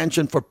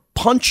suspension for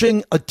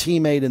punching a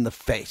teammate in the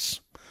face.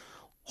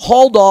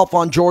 Hauled off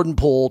on Jordan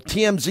Poole.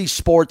 TMZ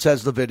Sports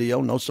has the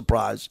video. No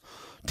surprise.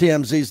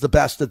 TMZ's the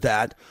best at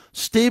that.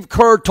 Steve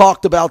Kerr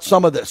talked about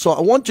some of this. So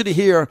I want you to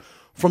hear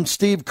from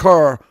Steve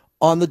Kerr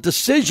on the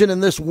decision in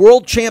this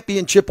World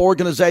Championship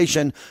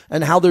organization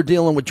and how they're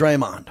dealing with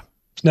Draymond.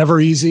 It's never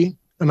easy.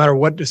 No matter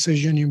what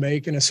decision you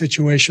make in a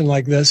situation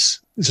like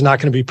this, it's not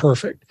going to be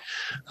perfect.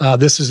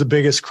 This is the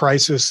biggest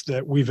crisis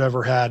that we've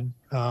ever had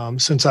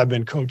since I've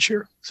been coach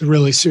here. It's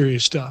really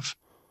serious stuff.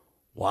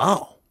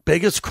 Wow.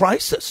 Biggest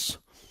crisis.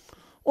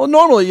 Well,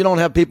 normally you don't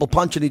have people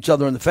punching each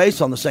other in the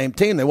face on the same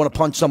team. They want to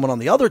punch someone on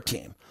the other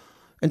team.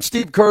 And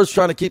Steve Kerr is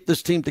trying to keep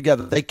this team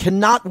together. They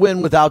cannot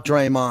win without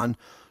Draymond.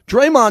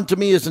 Draymond, to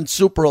me, isn't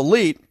super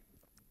elite.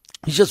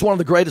 He's just one of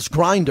the greatest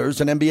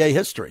grinders in NBA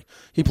history.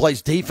 He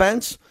plays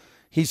defense.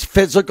 He's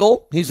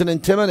physical. He's an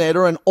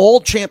intimidator, and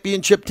all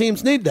championship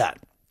teams need that.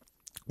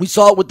 We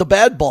saw it with the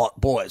bad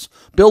boys.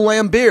 Bill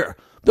Laimbeer.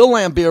 Bill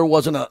Laimbeer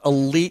wasn't an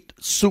elite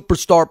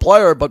superstar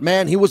player, but,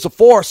 man, he was a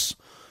force.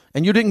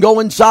 And you didn't go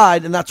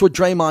inside, and that's what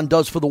Draymond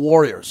does for the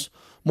Warriors.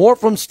 More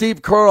from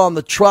Steve Kerr on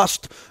the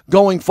trust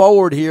going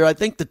forward here. I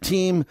think the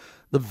team,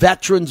 the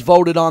veterans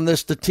voted on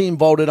this, the team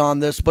voted on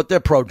this, but they're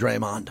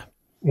pro-Draymond.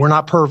 We're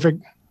not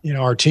perfect.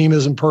 Our team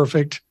isn't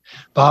perfect.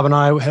 Bob and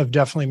I have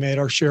definitely made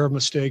our share of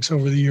mistakes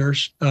over the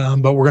years,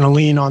 but we're going to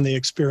lean on the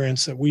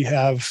experience that we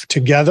have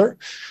together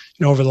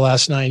over the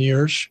last 9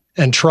 years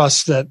and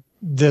trust that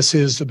this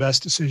is the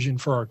best decision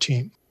for our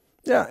team.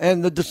 Yeah,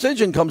 and the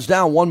decision comes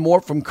down, one more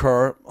from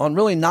Kerr, on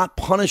really not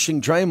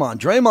punishing Draymond.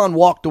 Draymond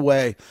walked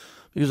away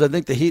because I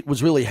think the heat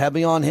was really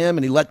heavy on him,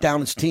 and he let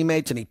down his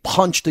teammates, and he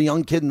punched a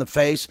young kid in the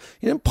face.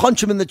 He didn't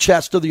punch him in the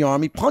chest or the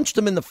arm. He punched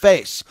him in the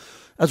face.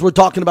 As we're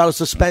talking about a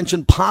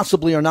suspension,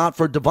 possibly or not,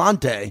 for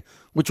Devontae,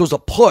 which was a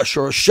push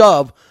or a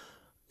shove.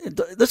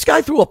 This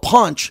guy threw a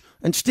punch,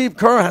 and Steve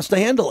Kerr has to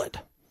handle it.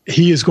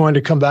 He is going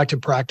to come back to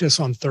practice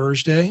on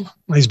Thursday.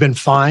 He's been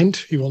fined.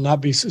 He will not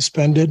be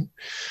suspended.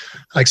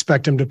 I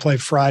expect him to play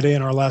Friday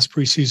in our last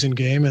preseason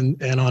game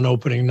and on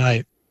opening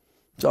night.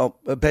 So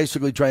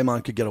basically,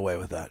 Draymond could get away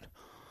with that.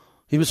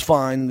 He was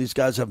fined. These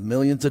guys have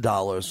millions of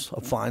dollars.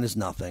 A fine is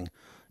nothing.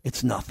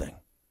 It's nothing.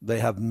 They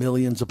have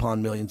millions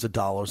upon millions of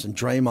dollars. And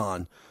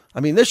Draymond, I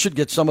mean, this should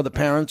get some of the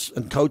parents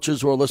and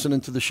coaches who are listening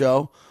to the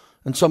show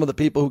and some of the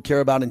people who care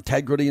about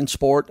integrity in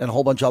sport and a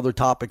whole bunch of other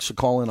topics to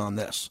call in on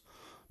this.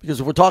 Because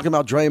if we're talking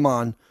about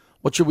Draymond,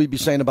 what should we be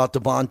saying about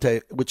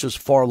Devontae, which is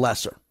far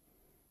lesser,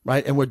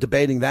 right? And we're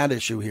debating that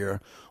issue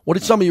here. What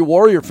did some of you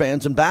Warrior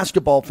fans and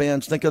basketball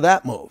fans think of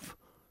that move?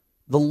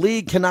 The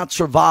league cannot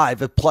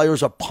survive if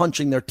players are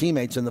punching their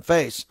teammates in the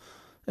face.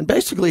 And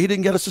basically, he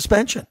didn't get a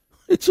suspension.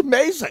 It's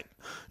amazing.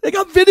 They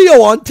got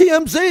video on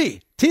TMZ.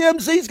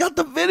 TMZ's got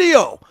the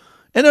video.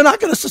 And they're not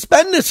going to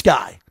suspend this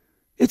guy.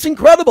 It's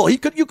incredible. You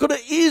could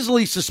have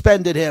easily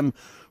suspended him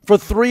for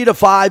 3 to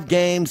 5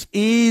 games.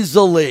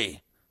 Easily.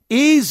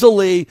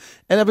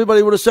 And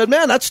everybody would have said,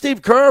 man, that's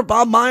Steve Kerr,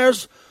 Bob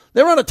Myers.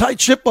 They're on a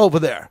tight ship over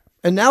there.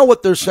 And now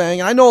what they're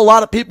saying, and I know a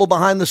lot of people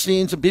behind the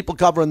scenes and people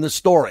covering this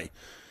story,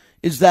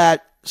 is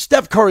that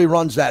Steph Curry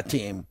runs that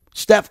team.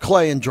 Steph,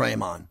 Clay, and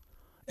Draymond.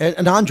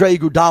 And Andre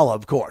Iguodala,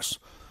 of course.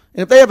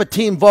 And if they have a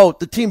team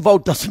vote, the team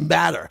vote doesn't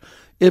matter.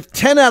 If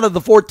 10 out of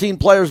the 14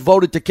 players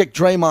voted to kick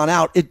Draymond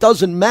out, it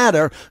doesn't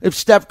matter if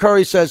Steph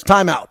Curry says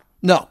timeout.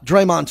 No,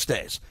 Draymond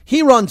stays.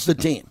 He runs the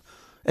team.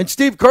 And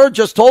Steve Kerr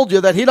just told you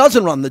that he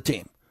doesn't run the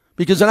team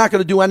because they're not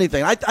going to do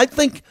anything. I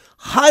think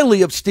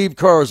highly of Steve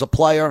Kerr as a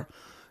player,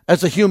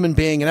 as a human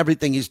being, and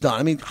everything he's done.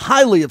 I mean,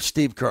 highly of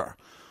Steve Kerr.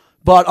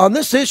 But on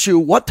this issue,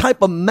 what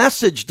type of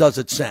message does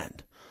it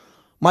send?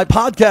 My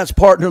podcast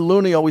partner,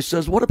 Looney, always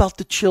says, what about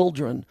the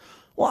children?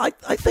 Well,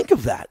 I think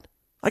of that.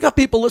 I got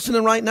people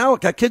listening right now. I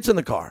got kids in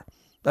the car.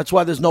 That's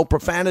why there's no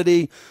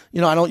profanity.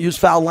 You know, I don't use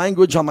foul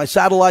language on my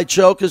satellite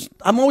show because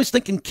I'm always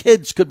thinking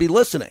kids could be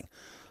listening.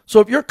 So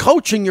if you're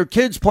coaching your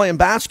kids playing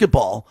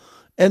basketball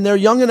and they're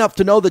young enough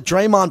to know that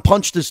Draymond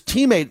punched his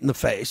teammate in the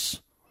face,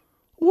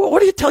 what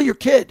do you tell your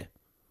kid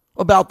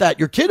about that?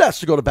 Your kid has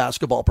to go to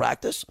basketball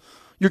practice.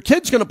 Your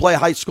kid's going to play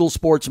high school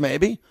sports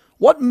maybe.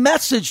 What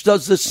message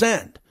does this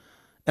send?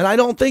 And I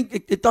don't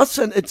think it does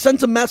send. It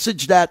sends a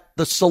message that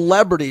the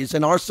celebrities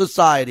in our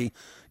society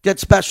get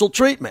special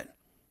treatment,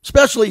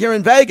 especially here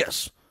in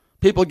Vegas.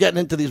 People getting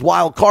into these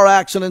wild car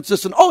accidents.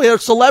 Oh, you're a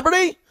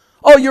celebrity?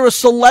 Oh, you're a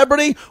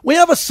celebrity? We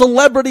have a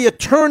celebrity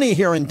attorney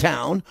here in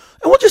town,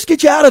 and we'll just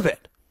get you out of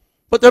it.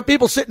 But there are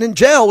people sitting in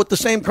jail with the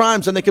same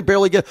crimes, and they can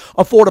barely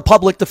afford a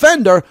public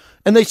defender,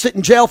 and they sit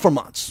in jail for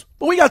months.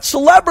 But we got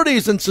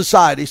celebrities in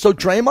society. So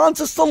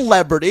Draymond's a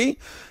celebrity.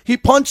 He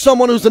punched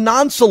someone who's a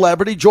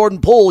non-celebrity,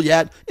 Jordan Poole,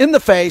 in the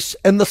face,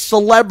 and the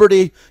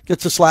celebrity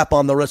gets a slap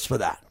on the wrist for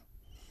that.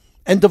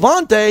 And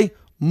Devontae,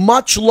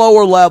 much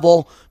lower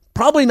level,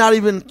 probably not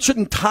even,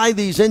 shouldn't tie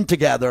these in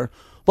together.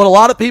 But a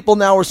lot of people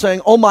now are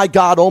saying, oh my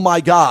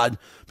God,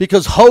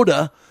 because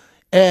Hoda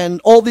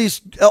and all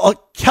these,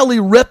 Kelly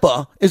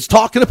Ripa is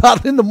talking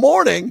about it in the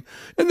morning,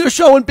 and they're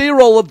showing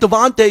B-roll of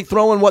Devontae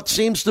throwing what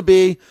seems to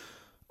be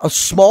a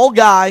small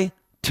guy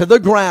to the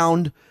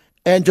ground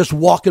and just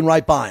walking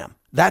right by him.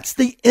 That's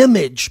the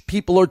image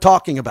people are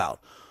talking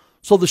about.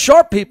 So the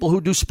sharp people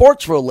who do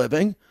sports for a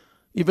living,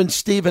 even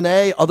Stephen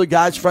A., other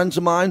guys, friends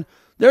of mine,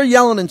 they're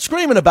yelling and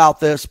screaming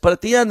about this, but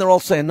at the end they're all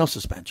saying no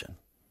suspension.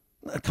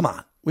 Come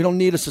on. We don't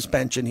need a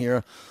suspension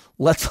here.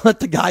 Let's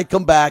let the guy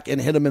come back and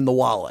hit him in the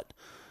wallet.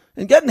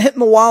 And getting hit in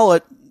the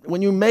wallet,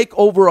 when you make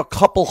over a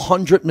couple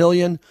 $100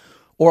 million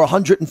or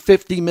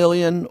 $150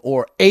 million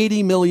or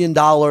 $80 million,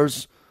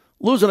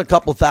 losing a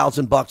couple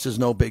 $1,000 is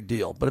no big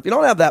deal. But if you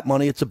don't have that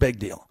money, it's a big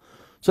deal.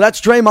 So that's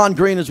Draymond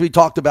Green as we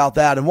talked about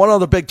that. And one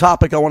other big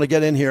topic I want to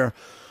get in here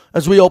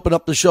as we open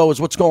up the show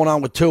is what's going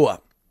on with Tua.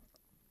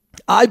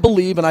 I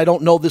believe, and I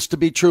don't know this to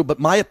be true, but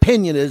my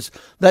opinion is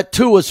that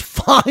Tua's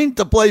fine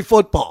to play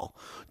football.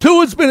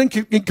 Tua's been in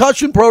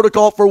concussion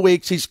protocol for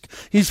weeks.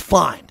 He's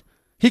fine.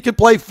 He could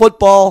play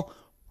football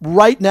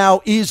right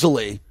now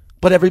easily,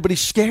 but everybody's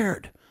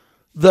scared.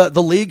 The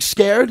league's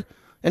scared.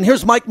 And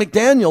here's Mike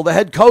McDaniel, the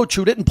head coach,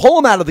 who didn't pull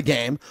him out of the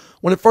game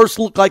when it first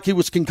looked like he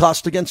was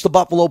concussed against the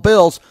Buffalo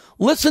Bills.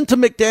 Listen to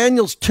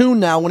McDaniel's tune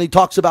now when he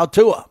talks about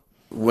Tua.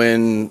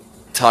 When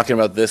talking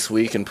about this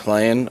week and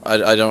playing,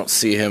 I don't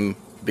see him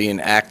being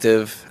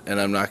active, and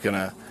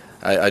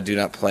I do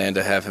not plan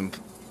to have him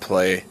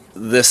play.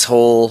 This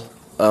whole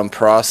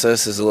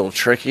process is a little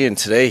tricky, and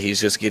today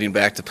he's just getting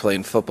back to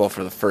playing football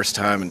for the first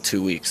time in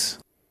 2 weeks.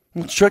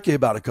 What's tricky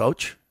about it,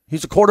 Coach?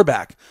 He's a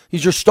quarterback.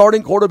 He's your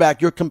starting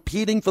quarterback. You're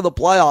competing for the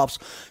playoffs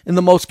in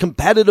the most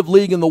competitive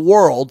league in the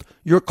world.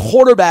 Your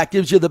quarterback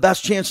gives you the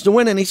best chance to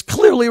win, and he's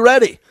clearly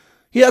ready.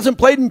 He hasn't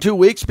played in 2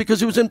 weeks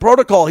because he was in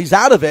protocol. He's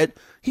out of it.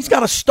 He's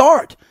got to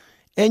start.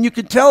 And you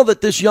can tell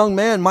that this young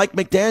man, Mike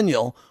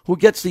McDaniel, who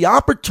gets the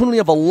opportunity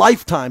of a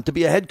lifetime to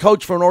be a head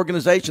coach for an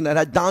organization that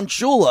had Don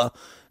Shula,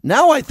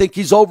 now I think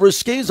he's over his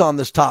skis on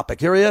this topic.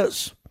 Here he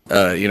is.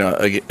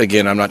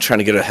 Again, I'm not trying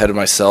to get ahead of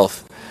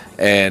myself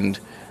and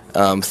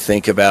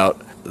think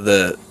about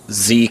the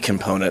Z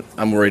component.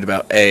 I'm worried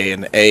about A,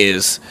 and A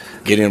is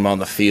getting him on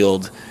the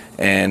field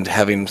and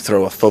having him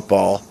throw a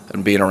football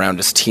and being around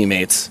his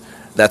teammates.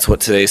 That's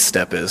what today's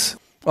step is.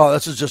 Oh,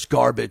 this is just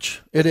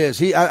garbage. It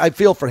is. I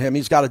feel for him.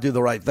 He's got to do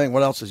the right thing.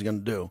 What else is he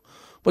going to do?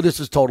 But this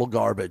is total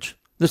garbage.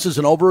 This is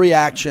an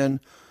overreaction.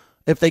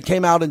 If they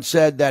came out and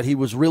said that he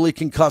was really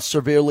concussed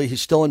severely,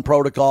 he's still in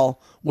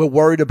protocol, we're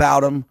worried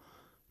about him,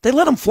 they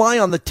let him fly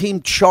on the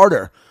team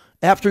charter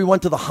after he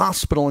went to the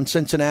hospital in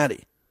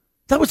Cincinnati.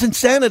 That was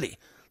insanity.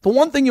 The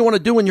one thing you want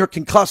to do when you're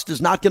concussed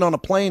is not get on a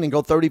plane and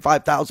go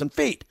 35,000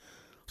 feet.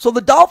 So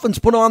the Dolphins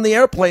put him on the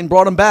airplane,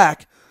 brought him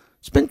back.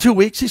 It's been 2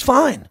 weeks. He's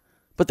fine.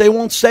 But they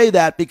won't say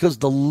that because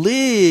the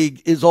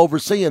league is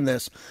overseeing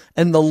this,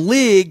 and the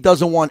league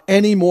doesn't want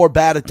any more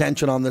bad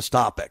attention on this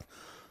topic.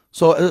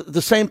 So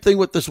the same thing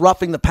with this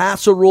roughing the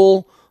passer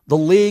rule. The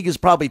league is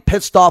probably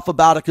pissed off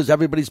about it because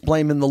everybody's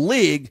blaming the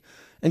league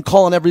and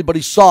calling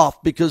everybody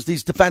soft because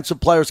these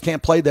defensive players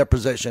can't play their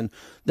position.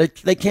 They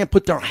can't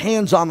put their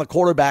hands on the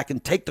quarterback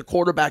and take the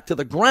quarterback to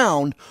the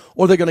ground,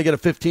 or they're going to get a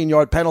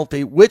 15-yard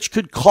penalty, which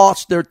could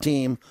cost their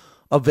team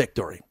a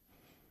victory.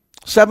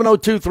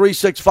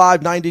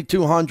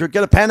 702-365-9200.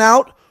 Get a pen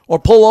out or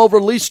pull over.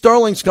 Lee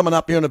Sterling's coming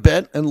up here in a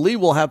bit, and Lee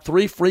will have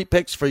 3 free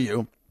picks for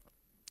you.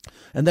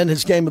 And then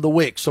his game of the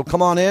week. So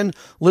come on in,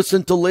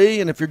 listen to Lee,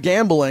 and if you're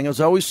gambling,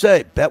 as I always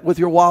say, bet with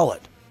your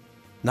wallet,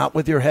 not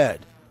with your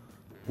head.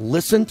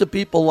 Listen to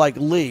people like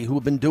Lee who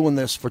have been doing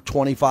this for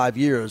 25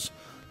 years,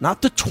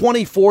 not the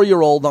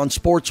 24-year-old on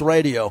sports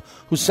radio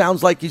who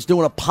sounds like he's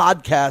doing a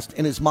podcast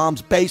in his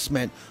mom's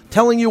basement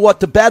telling you what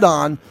to bet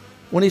on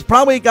when he's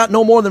probably got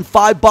no more than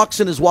 $5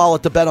 in his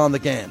wallet to bet on the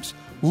games.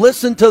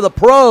 Listen to the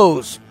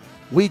pros.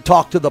 We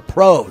talk to the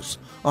pros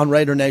on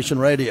Raider Nation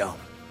Radio.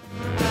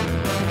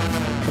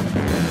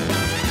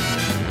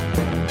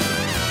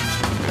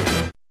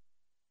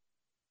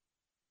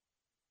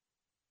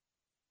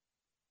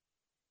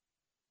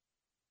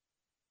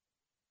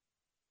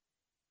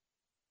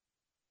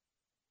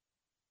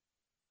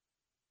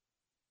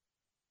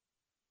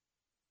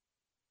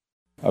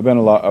 I've been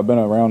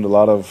around a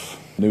lot of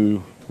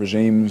new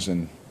regimes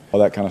and all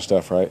that kind of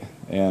stuff, right?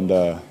 And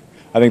I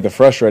think the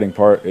frustrating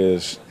part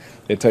is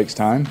it takes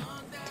time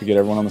to get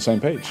everyone on the same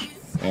page.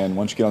 And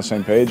once you get on the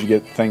same page, you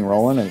get the thing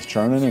rolling and it's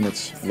churning and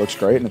it looks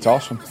great and it's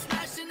awesome.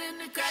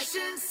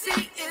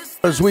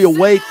 As we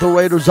await the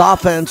Raiders'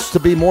 offense to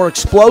be more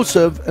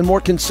explosive and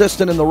more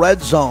consistent in the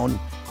red zone,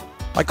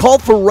 I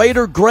called for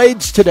Raider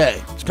grades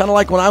today. It's kind of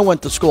like when I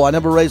went to school. I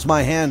never raised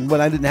my hand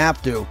when I didn't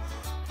have to.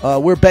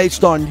 We're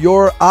based on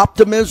your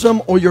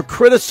optimism or your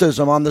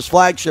criticism on this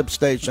flagship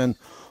station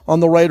on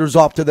the Raiders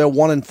off to their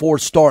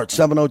 1-4 start.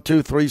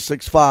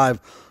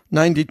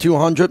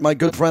 702-365-9200. My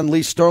good friend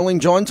Lee Sterling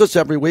joins us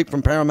every week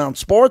from Paramount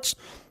Sports.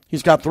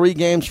 He's got 3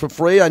 games for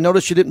free. I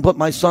noticed you didn't put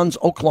my son's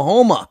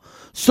Oklahoma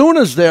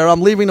Sooners there.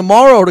 I'm leaving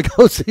tomorrow to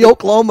go see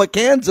Oklahoma,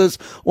 Kansas.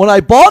 When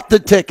I bought the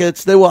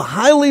tickets, they were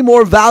highly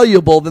more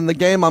valuable than the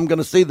game I'm going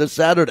to see this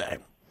Saturday.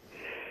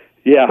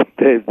 Yeah,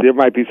 there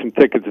might be some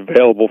tickets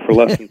available for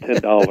less than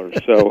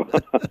 $10. So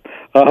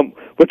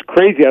what's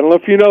crazy, I don't know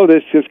if you know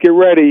this, just get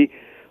ready.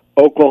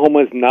 Oklahoma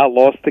has not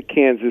lost to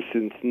Kansas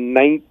since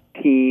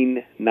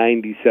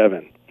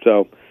 1997.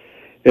 So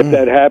if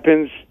that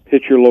happens,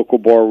 hit your local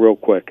bar real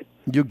quick.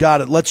 You got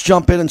it. Let's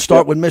jump in and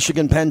start with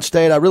Michigan-Penn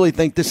State. I really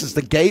think this is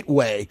the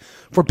gateway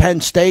for Penn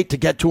State to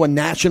get to a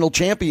national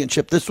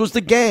championship. This was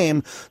the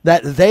game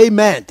that they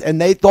meant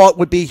and they thought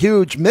would be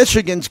huge.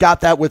 Michigan's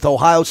got that with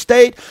Ohio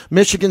State.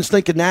 Michigan's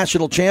thinking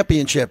national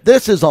championship.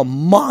 This is a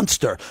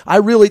monster. I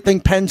really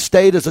think Penn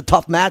State is a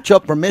tough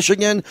matchup for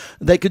Michigan.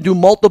 They could do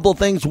multiple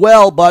things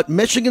well, but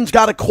Michigan's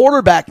got a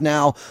quarterback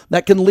now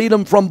that can lead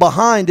them from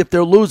behind if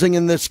they're losing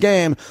in this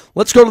game.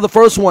 Let's go to the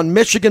first one.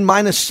 Michigan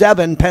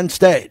 -7, Penn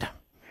State.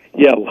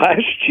 Yeah,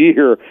 last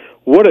year,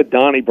 what a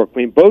Donnybrook.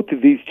 I mean, both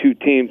of these two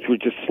teams were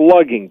just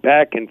slugging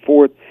back and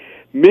forth.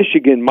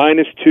 Michigan,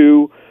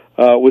 -2,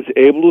 was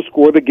able to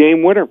score the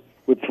game winner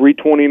with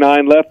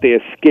 3:29 left. They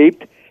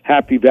escaped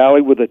Happy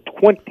Valley with a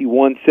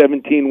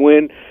 21-17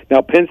 win.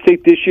 Now, Penn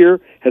State this year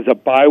has a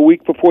bye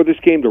week before this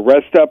game to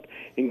rest up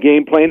and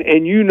game plan,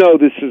 and you know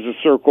this is a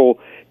circle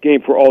game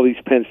for all these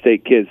Penn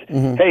State kids.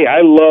 Mm-hmm. Hey,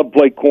 I love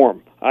Blake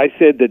Corum. I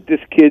said that this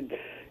kid,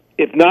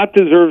 if not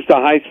deserves the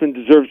Heisman,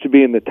 deserves to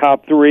be in the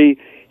top 3.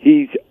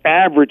 He's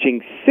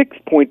averaging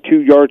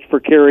 6.2 yards per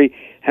carry,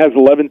 has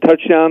 11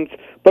 touchdowns.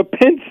 But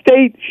Penn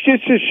State,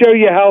 just to show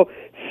you how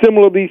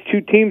similar these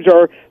two teams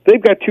are,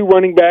 they've got 2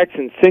 running backs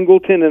in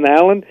Singleton and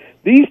Allen.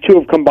 These two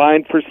have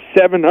combined for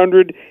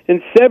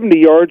 770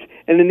 yards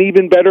and an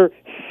even better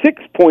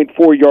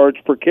 6.4 yards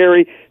per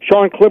carry.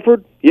 Sean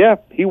Clifford, yeah,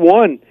 he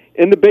won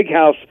in the Big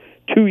House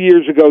 2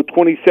 years ago,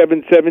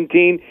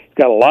 27-17. He's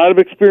got a lot of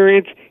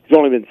experience. He's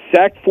only been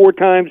sacked 4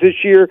 times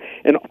this year,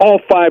 and all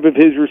 5 of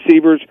his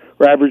receivers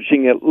are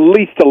averaging at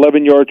least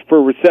 11 yards per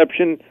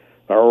reception.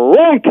 The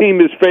wrong team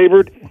is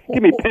favored.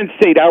 Give me Penn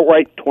State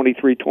outright,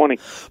 23-20.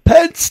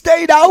 Penn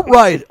State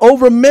outright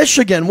over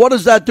Michigan. What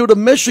does that do to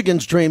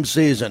Michigan's dream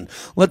season?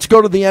 Let's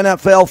go to the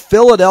NFL.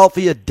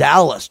 Philadelphia,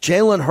 Dallas.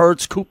 Jalen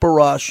Hurts, Cooper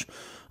Rush.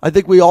 I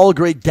think we all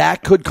agree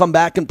Dak could come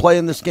back and play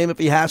in this game if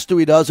he has to.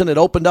 He doesn't. It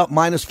opened up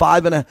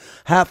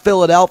 -5.5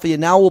 Philadelphia.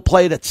 Now we'll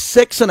play it at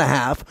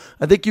 6.5.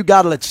 I think you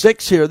got it at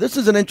 6 here. This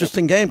is an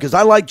interesting game because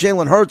I like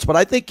Jalen Hurts, but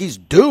I think he's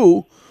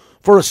due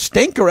for a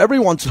stinker every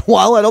once in a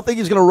while. I don't think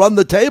he's going to run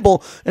the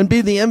table and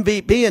be the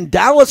MVP. And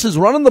Dallas is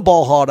running the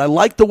ball hard. I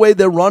like the way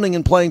they're running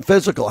and playing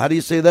physical. How do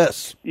you see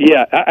this?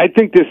 Yeah, I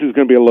think this is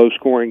going to be a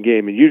low-scoring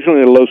game. And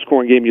usually in a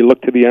low-scoring game, you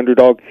look to the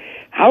underdog.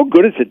 How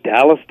good has the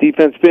Dallas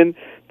defense been?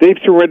 They've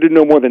surrendered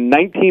no more than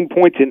 19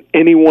 points in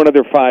any one of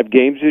their 5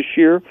 games this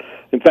year.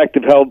 In fact,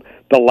 they've held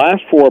the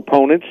last 4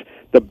 opponents,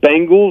 the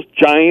Bengals,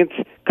 Giants,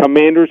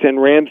 Commanders, and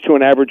Rams, to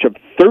an average of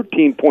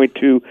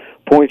 13.2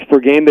 points per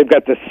game. They've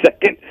got the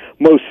second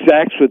most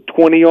sacks with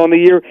 20 on the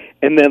year.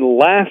 And then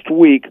last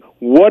week,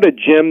 what a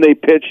gem they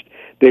pitched.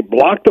 They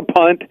blocked a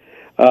punt.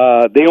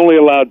 They only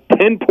allowed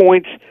 10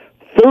 points,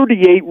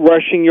 38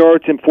 rushing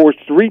yards, and forced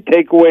 3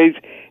 takeaways,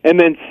 and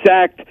then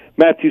sacked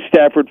Matthew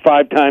Stafford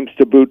 5 times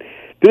to boot.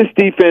 This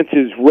defense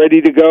is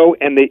ready to go,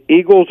 and the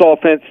Eagles'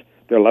 offense,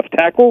 their left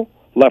tackle,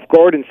 left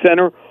guard, and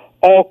center,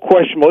 all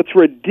questionable. It's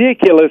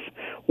ridiculous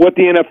what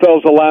the NFL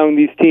is allowing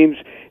these teams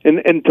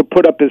and to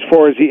put up as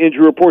far as the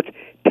injury reports.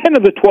 10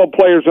 of the 12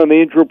 players on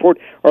the injury report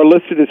are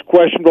listed as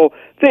questionable.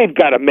 They've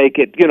got to make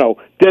it,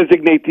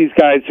 designate these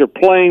guys they're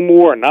playing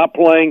more or not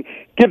playing,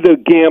 give the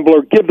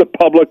gambler, give the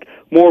public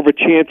more of a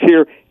chance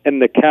here.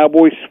 And the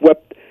Cowboys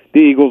swept the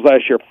Eagles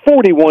last year,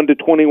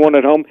 41-21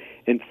 at home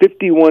and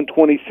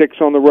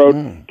 51-26 on the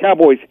road.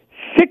 Cowboys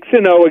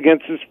 6-0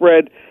 against the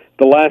spread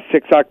the last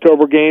 6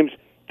 October games.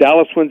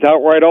 Dallas wins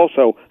outright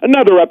also.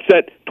 Another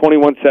upset,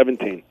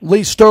 21-17.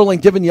 Lee Sterling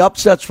giving you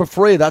upsets for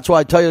free. That's why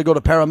I tell you to go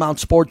to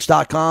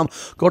ParamountSports.com.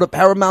 Go to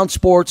Paramount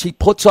Sports. He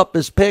puts up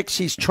his picks.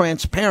 He's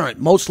transparent.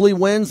 Mostly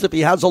wins. If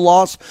he has a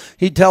loss,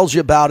 he tells you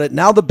about it.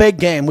 Now the big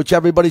game, which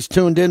everybody's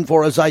tuned in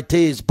for, as I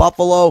tease,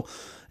 Buffalo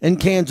and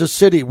Kansas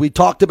City. We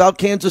talked about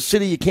Kansas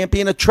City. You can't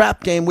be in a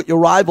trap game with your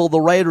rival, the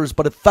Raiders,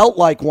 but it felt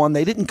like one.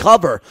 They didn't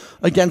cover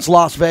against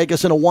Las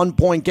Vegas in a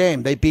 1-point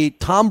game. They beat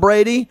Tom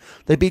Brady.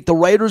 They beat the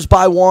Raiders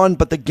by 1,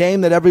 but the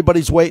game that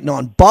everybody's waiting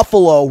on,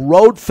 Buffalo,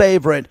 road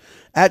favorite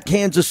at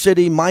Kansas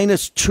City,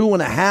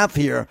 -2.5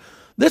 here.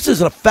 This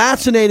is a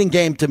fascinating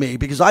game to me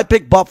because I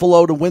picked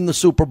Buffalo to win the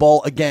Super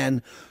Bowl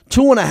again.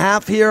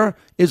 2.5 here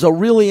is a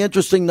really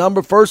interesting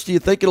number. First, do you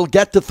think it'll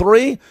get to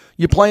 3?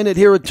 You playing it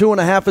here at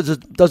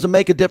 2.5? Does it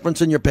make a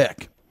difference in your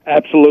pick?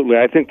 Absolutely.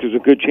 I think there's a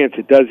good chance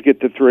it does get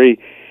to 3.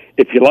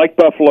 If you like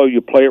Buffalo, you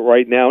play it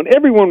right now. And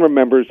everyone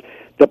remembers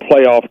the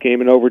playoff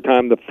game in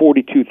overtime, the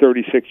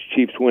 42-36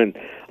 Chiefs win.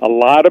 A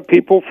lot of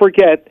people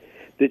forget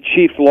the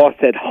Chiefs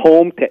lost at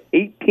home to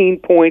 18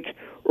 points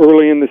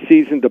early in the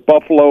season to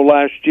Buffalo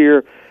last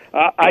year.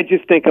 I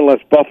just think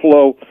unless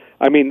Buffalo,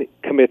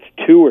 commits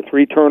 2 or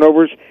 3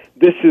 turnovers,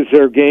 this is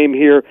their game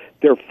here.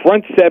 Their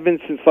front 7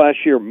 since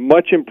last year,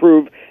 much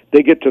improved.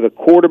 They get to the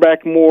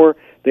quarterback more.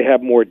 They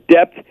have more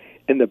depth.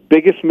 And the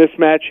biggest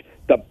mismatch,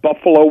 the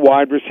Buffalo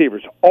wide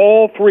receivers.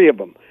 All 3 of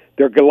them.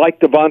 They're like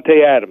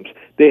Davante Adams.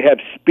 They have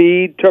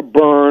speed to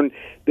burn.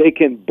 They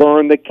can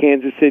burn the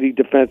Kansas City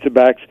defensive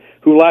backs,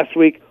 who last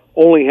week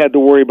only had to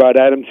worry about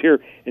Adams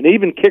here. And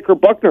even kicker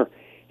Buckner,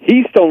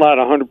 he's still not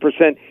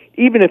 100%.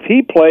 Even if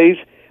he plays,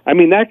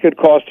 that could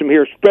cost him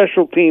here.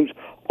 Special teams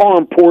are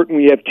important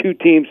when you have 2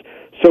 teams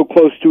so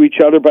close to each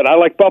other. But I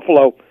like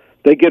Buffalo.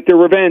 They get their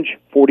revenge,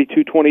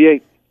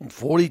 42-28.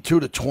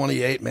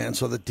 42-28, man.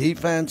 So the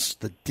defense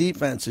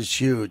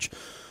is huge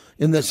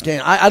in this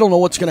game. I don't know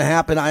what's going to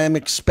happen. I am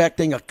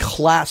expecting a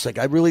classic.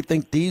 I really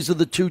think these are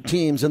the 2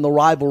 teams in the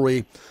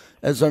rivalry,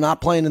 as they're not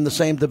playing in the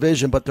same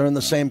division, but they're in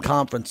the same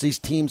conference. These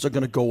teams are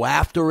going to go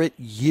after it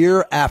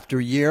year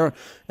after year,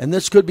 and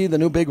this could be the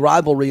new big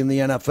rivalry in the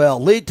NFL.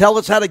 Lee, tell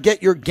us how to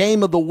get your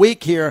game of the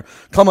week here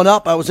coming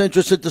up. I was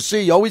interested to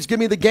see. You always give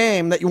me the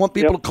game that you want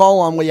people to call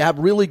on where you have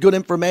really good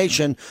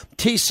information.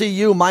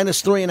 TCU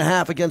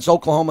 -3.5 against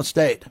Oklahoma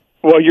State.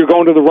 Well, you're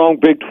going to the wrong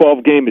Big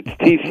 12 game. It's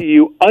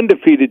TCU,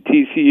 undefeated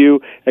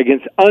TCU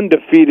against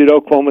undefeated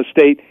Oklahoma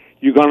State.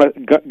 You're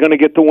gonna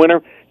get the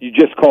winner. You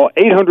just call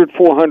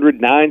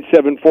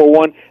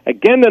 800-400-9741.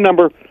 Again, the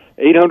number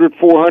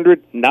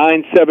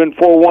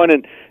 800-400-9741.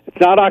 And it's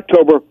not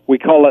October. We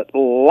call it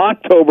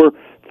Locktober.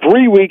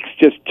 3 weeks,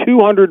 just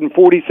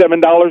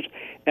 $247.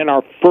 And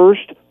our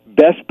first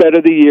best bet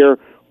of the year,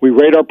 we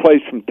rate our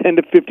plays from 10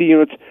 to 50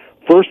 units.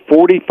 First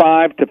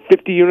 45 to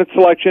 50 unit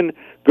selection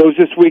goes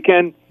this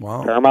weekend.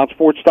 Wow.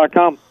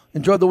 ParamountSports.com.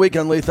 Enjoy the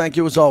weekend, Lee. Thank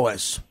you as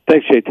always.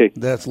 Thanks, JT.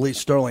 That's Lee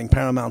Sterling,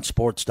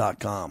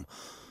 ParamountSports.com.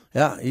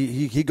 Yeah,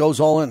 he goes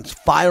all in. It's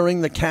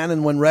firing the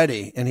cannon when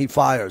ready, and he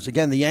fires.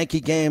 Again, the Yankee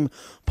game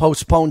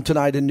postponed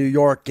tonight in New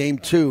York. Game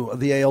 2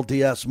 of the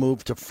ALDS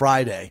moved to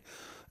Friday,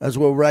 as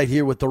we're right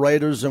here with the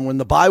Raiders. And when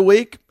the bye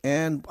week,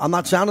 and I'm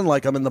not sounding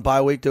like I'm in the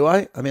bye week, do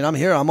I? I'm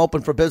here. I'm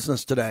open for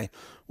business today.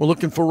 We're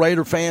looking for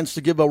Raider fans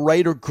to give a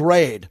Raider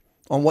grade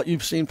on what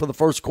you've seen for the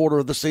first quarter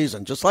of the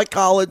season. Just like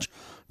college,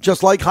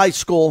 just like high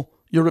school,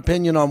 your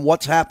opinion on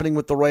what's happening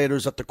with the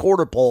Raiders at the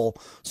quarter poll,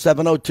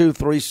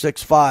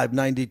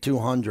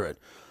 702-365-9200.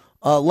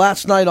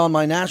 Last night on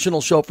my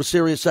national show for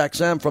Sirius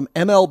XM from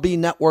MLB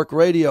Network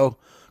Radio,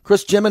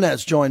 Chris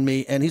Jimenez joined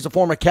me, and he's a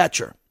former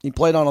catcher. He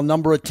played on a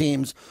number of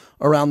teams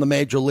around the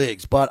major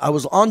leagues. But I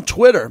was on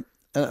Twitter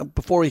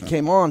before he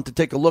came on to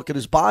take a look at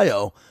his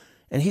bio,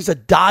 and he's a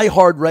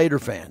diehard Raider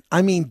fan.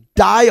 I mean,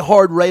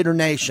 diehard Raider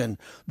Nation,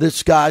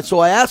 this guy. So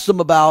I asked him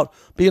about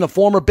being a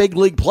former big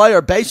league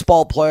player,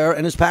 baseball player,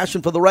 and his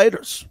passion for the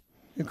Raiders.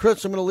 And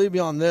Chris, I'm going to leave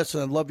you on this,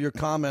 and I'd love your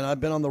comment. I've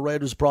been on the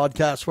Raiders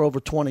broadcast for over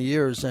 20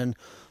 years, and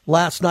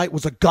last night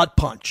was a gut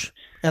punch.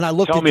 And I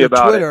looked at your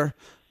Twitter.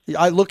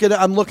 I'm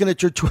looking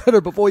at your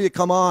Twitter before you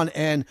come on,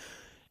 and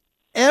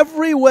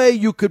every way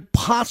you could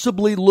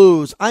possibly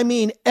lose, I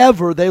mean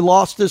ever, they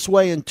lost this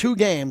way in 2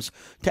 games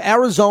to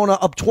Arizona,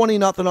 up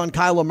 20-0 on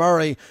Kyler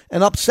Murray,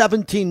 and up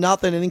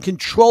 17-0 and in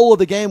control of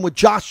the game with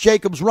Josh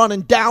Jacobs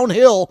running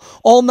downhill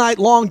all night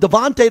long.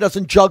 Davante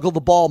doesn't juggle the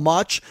ball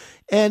much,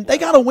 and they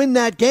got to win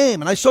that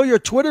game. And I saw your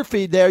Twitter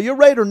feed there. You're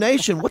Raider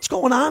Nation. What's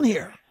going on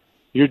here?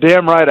 You're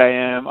damn right I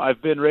am.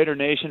 I've been Raider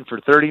Nation for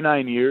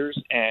 39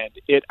 years, and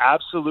it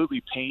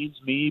absolutely pains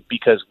me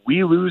because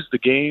we lose the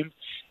game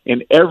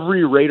in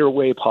every Raider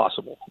way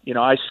possible. You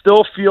know, I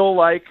still feel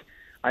like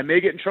I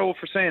may get in trouble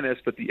for saying this,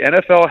 but the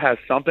NFL has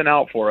something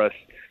out for us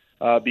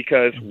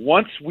because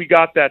once we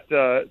got that,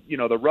 the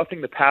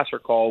roughing the passer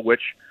call,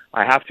 which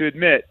I have to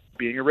admit,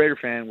 being a Raider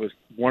fan, was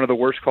one of the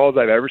worst calls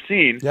I've ever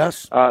seen.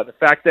 Yes. The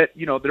fact that,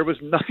 there was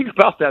nothing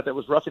about that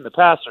was roughing the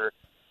passer,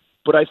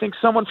 but I think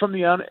someone from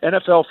the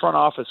NFL front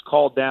office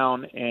called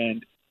down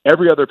and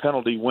every other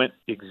penalty went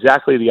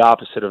exactly the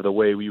opposite of the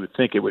way we would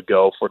think it would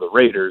go for the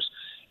Raiders.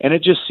 And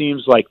it just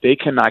seems like they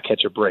cannot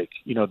catch a break.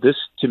 This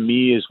to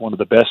me is one of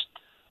the best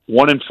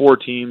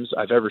 1-4 teams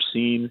I've ever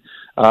seen.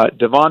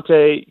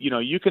 Davante,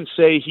 you can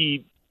say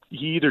he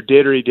either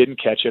did or he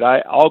didn't catch it.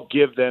 I'll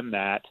give them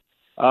that.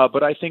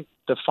 But I think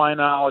the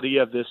finality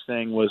of this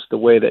thing was the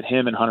way that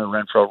him and Hunter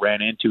Renfrow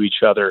ran into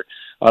each other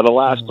the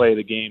last play of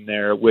the game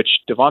there, which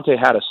Davante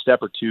had a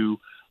step or two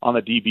on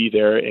the DB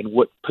there, and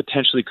what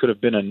potentially could have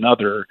been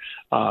another,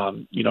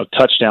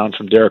 touchdown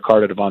from Derek Carr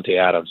to Davante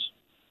Adams.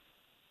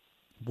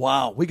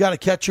 Wow, we got to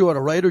catch you at a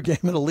Raider game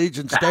at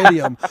Allegiant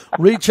Stadium.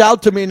 Reach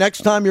out to me next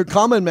time you're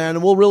coming, man,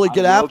 and we'll really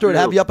get after it,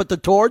 have you up at the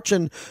torch,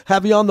 and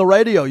have you on the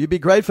radio. You'd be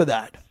great for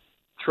that.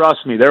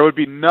 Trust me, there would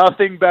be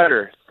nothing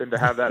better than to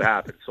have that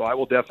happen, so I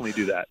will definitely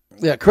do that.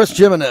 Yeah, Chris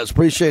Jimenez,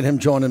 appreciate him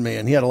joining me,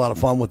 and he had a lot of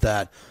fun with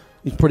that.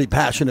 He's a pretty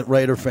passionate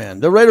Raider fan.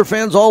 They're Raider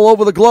fans all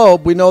over the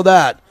globe, we know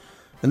that,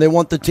 and they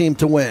want the team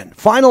to win.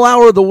 Final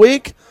hour of the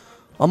week.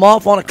 I'm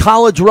off on a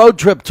college road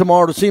trip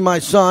tomorrow to see my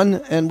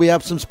son, and we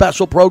have some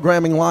special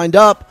programming lined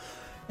up,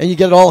 and you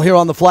get it all here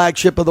on the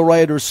flagship of the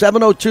Raiders,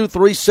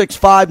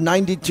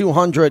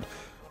 702-365-9200.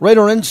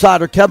 Raider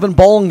Insider Kevin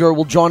Bollinger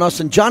will join us,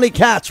 and Johnny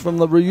Katz from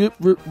the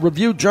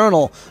Review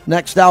Journal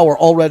next hour,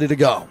 all ready to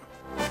go.